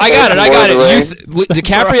 I got it.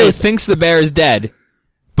 DiCaprio right. thinks the bear is dead,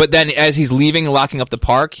 but then as he's leaving and locking up the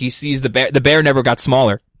park, he sees the bear. The bear never got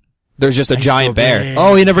smaller. There's just a giant bear.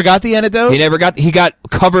 Oh, he never got the antidote? He got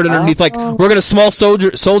covered underneath, like, we're gonna small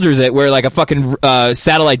soldiers it, where like a fucking,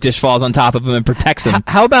 satellite dish falls on top of him and protects him.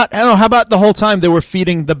 How about the whole time they were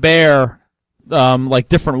feeding the bear, like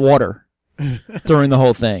different water during the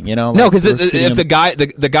whole thing, you know? No, Like, because they were feeding if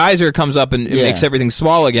him- the geyser comes up and it Yeah. makes everything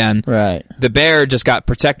small again, Right. the bear just got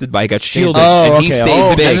protected by, got shielded, Oh, and okay. he stays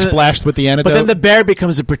He big. splashed with the antidote. But then the bear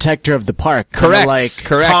becomes a protector of the park. Kinda Correct. Like,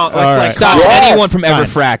 Correct. Like, All right. Stops Yes. anyone from ever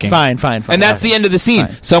fracking. Fine. And that's the end of the scene.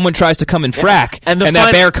 Fine. Someone tries to come and frack, And and, the that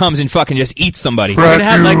fin- bear comes and fucking just eats somebody. We're gonna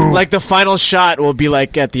have like the final shot will be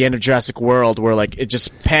like at the end of Jurassic World where like it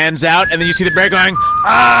just pans out and then you see the bear going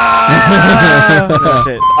ah. That's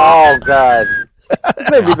it. Oh god,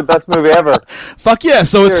 this may be the best movie ever. Fuck yeah.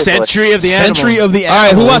 So it's Seriously. Century of the Century Animal. of the All right,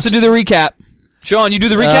 Animals. who wants to do the recap? Sean, you do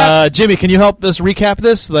the recap? Jimmy, can you help us recap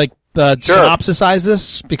this? Like, Sure. synopsisize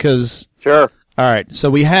this? Because, Sure. alright, so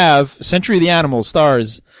we have Century of the Animals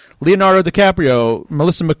stars Leonardo DiCaprio,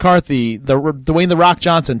 Melissa McCarthy, Dwayne The Rock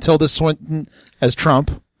Johnson, Tilda Swinton as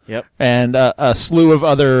Trump, Yep. and a slew of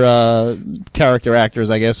other character actors,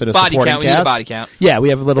 I guess, at a Body supporting count. We need a cast. body count. Yeah, we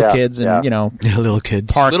have little Yeah, kids and, yeah. you know, Little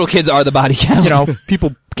kids. park, Little kids are the body count. you know,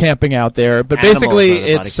 people camping out there. But Animals basically, are the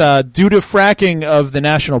body it's due to fracking of the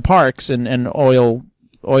national parks and oil,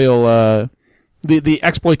 the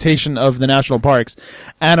exploitation of the national parks.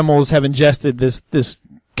 Animals have ingested this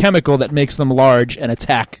chemical that makes them large and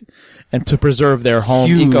attack, and to preserve their home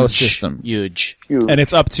ecosystem. Huge. And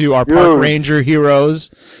it's up to our park Huge. ranger heroes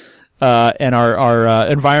and our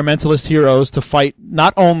environmentalist heroes to fight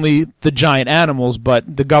not only the giant animals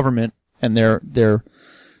but the government and their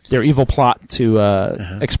evil plot to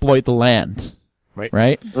exploit the land.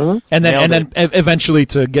 Right. And then Nailed eventually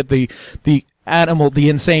to get the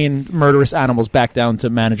insane murderous animals back down to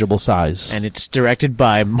manageable size. And it's directed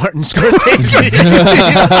by Martin Scorsese.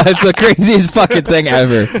 It's the craziest fucking thing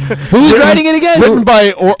ever. Who's writing it again? Written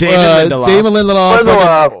by Damon Lindelof. Damon Lindelof,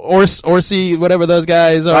 Lindelof. Orsi, whatever those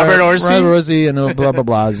guys are. Robert Orsi? Robert Orsi and blah, blah,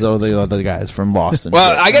 blah. So the other guys from Lost. And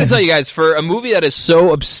Well, shit. I gotta tell you guys, for a movie that is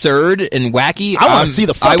so absurd and wacky, I want to see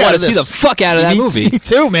the fuck I out want of to see this. the fuck out of that movie. Me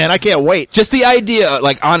too, man. I can't wait. Just the idea,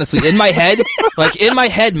 like, honestly, in my head,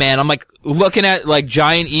 man, I'm like looking at like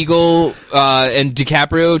Giant Eagle and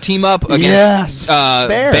DiCaprio team up against Yes.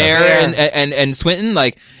 Bear, Bear. and Swinton.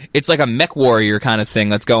 Like, it's like a mech warrior kind of thing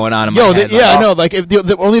that's going on in Yo, my head. I know. Like, if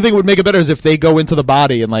the only thing would make it better is if they go into the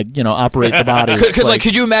body and like, you know, operate the body.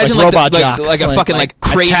 Could you imagine like like, robot the, jocks, like a fucking like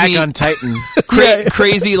crazy Attack on Titan.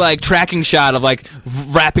 crazy like tracking shot of like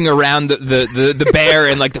wrapping around the bear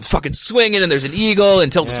and like the fucking swinging and there's an eagle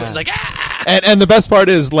and Tilda Swinton's like And the best part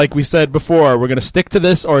is, like we said before, we're gonna stick to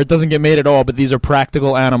this, or it doesn't get made at all. But these are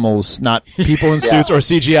practical animals, not people in suits or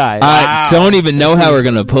CGI. I don't even know how we're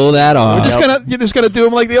gonna pull that off. You're just gonna do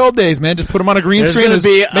them like the old days, man. Just put them on a green screen and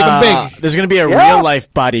make them big. There's gonna be a real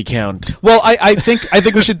life body count. Well, I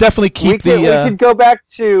think we should definitely keep we could go back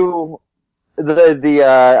to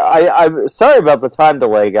I'm sorry about the time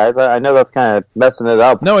delay, guys. I know that's kind of messing it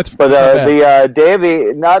up. No, it's but not bad. the Day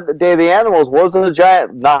of the Animals was a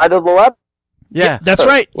giant Night of the Leopard. Yeah, that's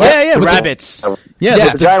right. Yeah, The rabbits.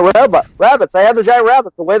 The giant rabbits. They had the giant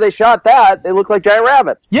rabbits. The way they shot that, they looked like giant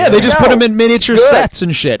rabbits. Yeah, they just put them in miniature sets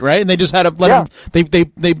and shit, right? And they just had to let them.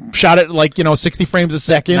 They shot it like 60 frames a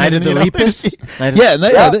second. Night of the Lepus.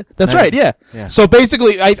 That's right. Yeah. So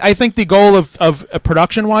basically, I think the goal of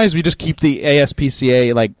production wise, we just keep the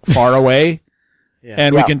ASPCA like far away.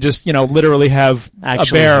 And we can just, literally have a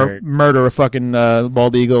bear murder a fucking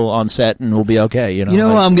bald eagle on set, and we'll be okay.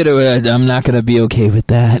 I'm not gonna be okay with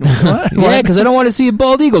that. Yeah, because I don't want to see a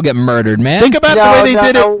bald eagle get murdered, man. Think about the way they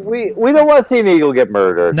did it. We don't want to see an eagle get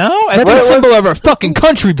murdered. No, that's a symbol of our fucking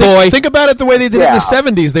country, boy. Think about it the way they did it in the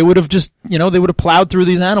 70s. They would have just, they would have plowed through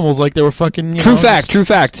these animals like they were fucking. True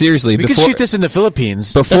fact. Seriously, we could shoot this in the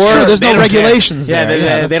Philippines. That's true. There's no regulations there.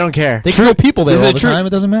 Yeah, they don't care. They kill people there all the time.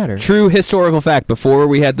 It doesn't matter. True historical fact. Before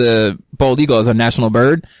we had the bald eagle as our national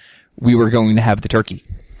bird, we were going to have the turkey.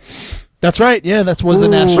 That's right. Yeah, that was the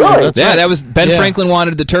national. Really? That was Ben Franklin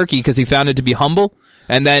wanted the turkey because he found it to be humble,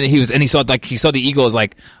 and then he saw the eagle as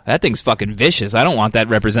like, that thing's fucking vicious. I don't want that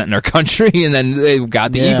representing our country, and then they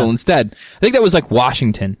got the eagle instead. I think that was like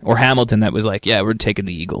Washington or Hamilton that was like, yeah, we're taking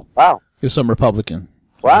the eagle. Wow. He was some Republican.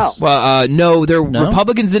 Wow. Well, no,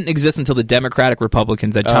 Republicans didn't exist until the Democratic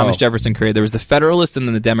Republicans that Thomas Jefferson created. There was the Federalists and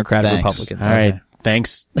then the Democratic Republicans. All right.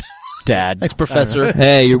 Thanks, Dad. Thanks, Professor.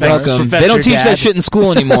 Hey, you're welcome. They don't teach that shit in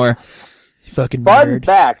school anymore. Fucking fun nerd.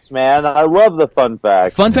 facts, man. I love the fun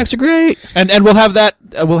facts. Fun facts are great. And we'll have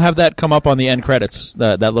that come up on the end credits,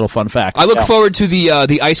 that little fun fact. I look forward to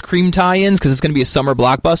the ice cream tie-ins because it's going to be a summer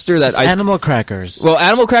blockbuster. Animal crackers. Well,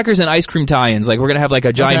 animal crackers and ice cream tie-ins. Like, we're going to have like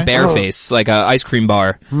a giant bear face, like a ice cream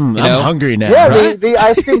bar. I'm hungry now. Yeah, right? the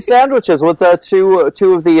ice cream sandwiches with two of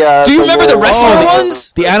the. Do you remember the restaurant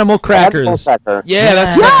ones? The animal crackers. Yeah,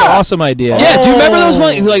 that's an awesome idea. Yeah, do you remember those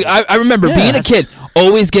ones? Like, I remember being a kid,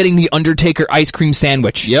 always getting the Undertaker ice cream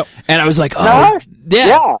sandwich. Yep. And I was like, yeah.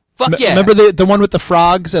 Fuck yeah. Remember the one with the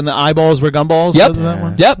frogs and the eyeballs were gumballs? Yep. That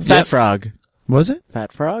one? Yep. Fat Frog. Was it?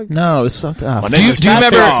 Fat Frog? No, it was something. Oh,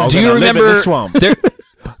 do you remember?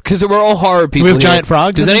 Because we're all horror people. We have giant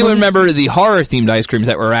frogs. Does anyone remember the horror themed ice creams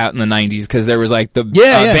that were out in the 90s? Because there was like the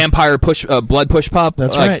vampire blood push pop.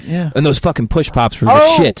 That's right. Yeah. And those fucking push pops were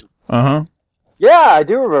the shit. Yeah, I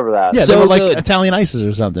do remember that. Yeah, so they were like good. Italian ices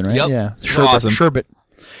or something, right? Yep. Yeah. Sherbet.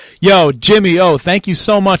 Yo, Jimmy, thank you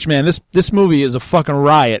so much, man. This movie is a fucking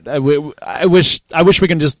riot. I wish we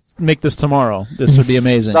can just make this tomorrow. This would be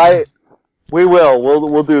amazing. We will.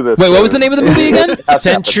 We'll do this. Wait, what was the name of the movie again?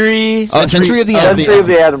 Century of the Animals. Century of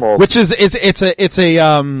the Animals. Which is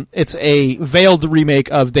it's a veiled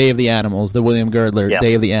remake of Day of the Animals, the William Girdler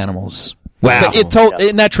Day of the Animals. Wow. But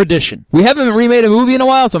in that tradition. We haven't remade a movie in a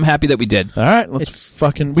while, so I'm happy that we did. All right, we just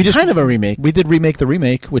kind of a remake. We did remake the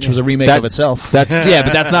remake, which was a remake of itself. But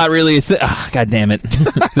that's not really a thing. God damn it.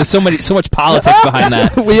 There's so much politics behind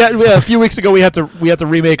that. we had a few weeks ago we had to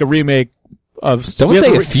remake a remake of Don't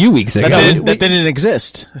say a few weeks ago. That didn't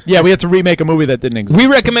exist. Yeah, we had to remake a movie that didn't exist. We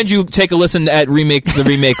recommend you take a listen at the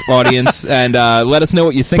remake audience and let us know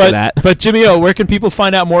what you think of that. But Jimmy O, where can people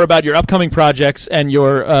find out more about your upcoming projects and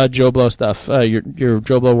your Joe Blow stuff, your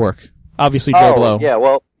Joe Blow work? Obviously, Joe Blow. Yeah,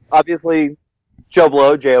 well, obviously, Joe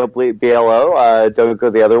Blow, J-O-B-L-O. Don't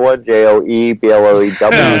go the other one,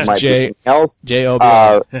 J-O-E-B-L-O-E-W. Might be something else.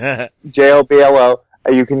 J-O-B-L-O. J-O-B-L-O.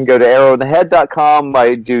 You can go to arrowinthehead.com.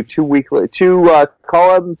 I do two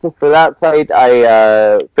columns for that site.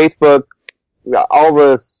 Facebook, all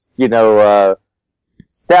this,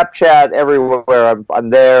 Snapchat, everywhere. I'm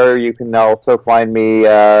there. You can also find me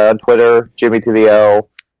on Twitter, Jimmy to the O.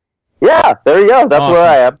 Yeah, there you go. That's where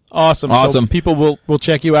I am. Awesome. So people will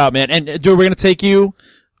check you out, man. And dude, we're gonna keep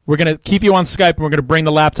you on Skype, and we're gonna bring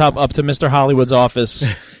the laptop up to Mr. Hollywood's office.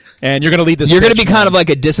 And you're going to lead this. You're going to be kind of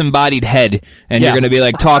like a disembodied head, and you're going to be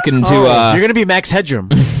like talking to. You're going to be Max Headroom.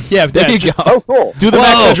 Yeah, there you go. Oh, cool. Do the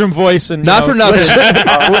Max Headroom voice and not for nothing.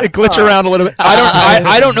 Glitch around a little bit.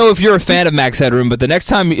 I don't know if you're a fan of Max Headroom, but the next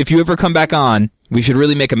time, if you ever come back on, we should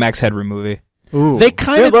really make a Max Headroom movie. They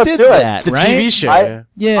kind of Dude, let's did do it. that, The right? TV show.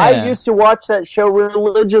 I used to watch that show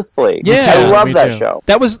religiously. Yeah. I love Me that too. show.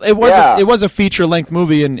 That was it. Was Yeah. it was a feature length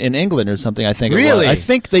movie in England or something. I think. Really? It was. I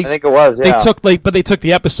think I think it was. Yeah. they took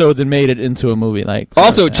the episodes and made it into a movie. Like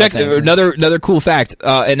Also, I check think. another cool fact.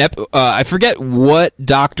 I forget what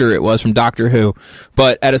doctor it was from Doctor Who,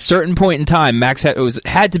 but at a certain point in time, Max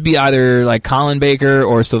had to be either like Colin Baker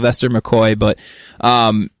or Sylvester McCoy, but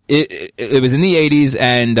it was in the 80s,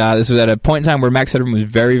 and this was at a point in time where Max Headroom was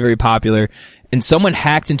very, very popular, and someone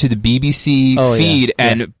hacked into the BBC feed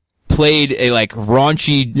and played a like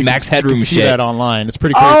raunchy Max Headroom You can see shit. that online. It's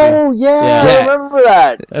pretty creepy. Oh yeah, Yeah. I remember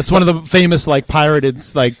that. That's one of the famous like pirated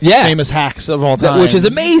famous hacks of all time, which is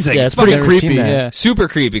amazing. Yeah, It's it's fucking fucking creepy. seen that. Yeah. Super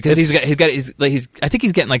creepy because he's I think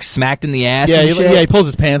he's getting like smacked in the ass. Yeah, and he, shit. yeah, he pulls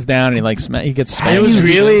his pants down and he like he gets smacked. And it was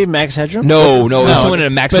really Max Headroom? No, it was No, someone in a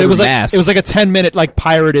Max but it Headroom was like mask. it was like a 10-minute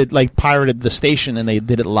pirated the station, and they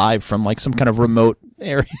did it live from like some kind of remote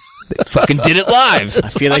area. fucking did it live. I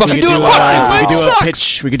feel like Fucking we could do it do, live. we could do a Sucks.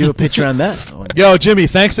 pitch. We could do a pitch around that. Yo, Jimmy,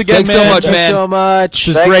 thanks again, Thanks so man. much, Thanks man. so much. This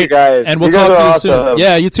is Thank great, you guys. and we'll You guys talk to are you soon. awesome.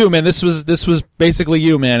 Yeah, you too, man. This was basically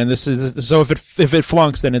you, man. And this is so if it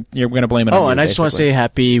flunks, then you're gonna blame it. on Oh, you, and I just want to basically. say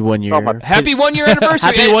happy 1 year. Oh, my- Happy 1 year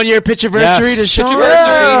anniversary. Happy 1 year pitch anniversary Yes. to Pitch Sean.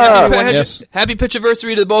 anniversary. Yeah. Yes. Happy pitch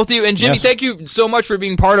anniversary to both of you. And Jimmy, Yes. thank you so much for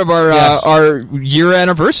being part of our Yes. our year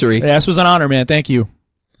anniversary. Yeah, this was an honor, man. Thank you.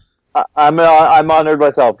 I'm honored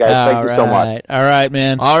myself, guys. Thank you so much. All right,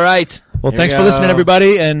 man. All right. Well, Here thanks we for listening, go.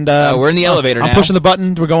 everybody. And We're in the elevator I'm now. pushing the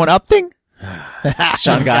button. We're going up. Ding.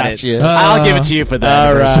 Sean got it. you. I'll give it to you for that.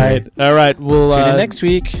 All anniversary. right. All right. We'll Tune in next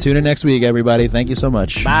week. Tune in next week, everybody. Thank you so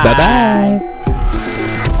much. Bye.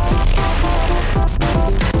 Bye-bye.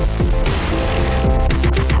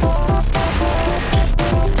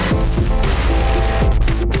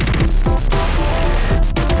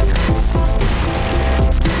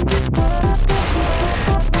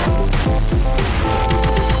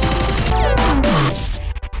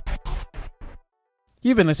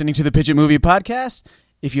 You've been listening to the Pitch It Movie Podcast.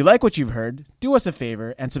 If you like what you've heard, do us a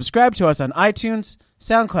favor and subscribe to us on iTunes,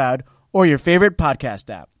 SoundCloud, or your favorite podcast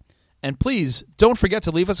app. And please don't forget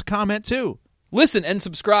to leave us a comment too. Listen and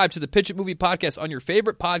subscribe to the Pitch It Movie Podcast on your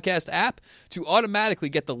favorite podcast app to automatically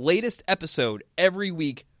get the latest episode every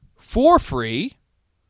week for free.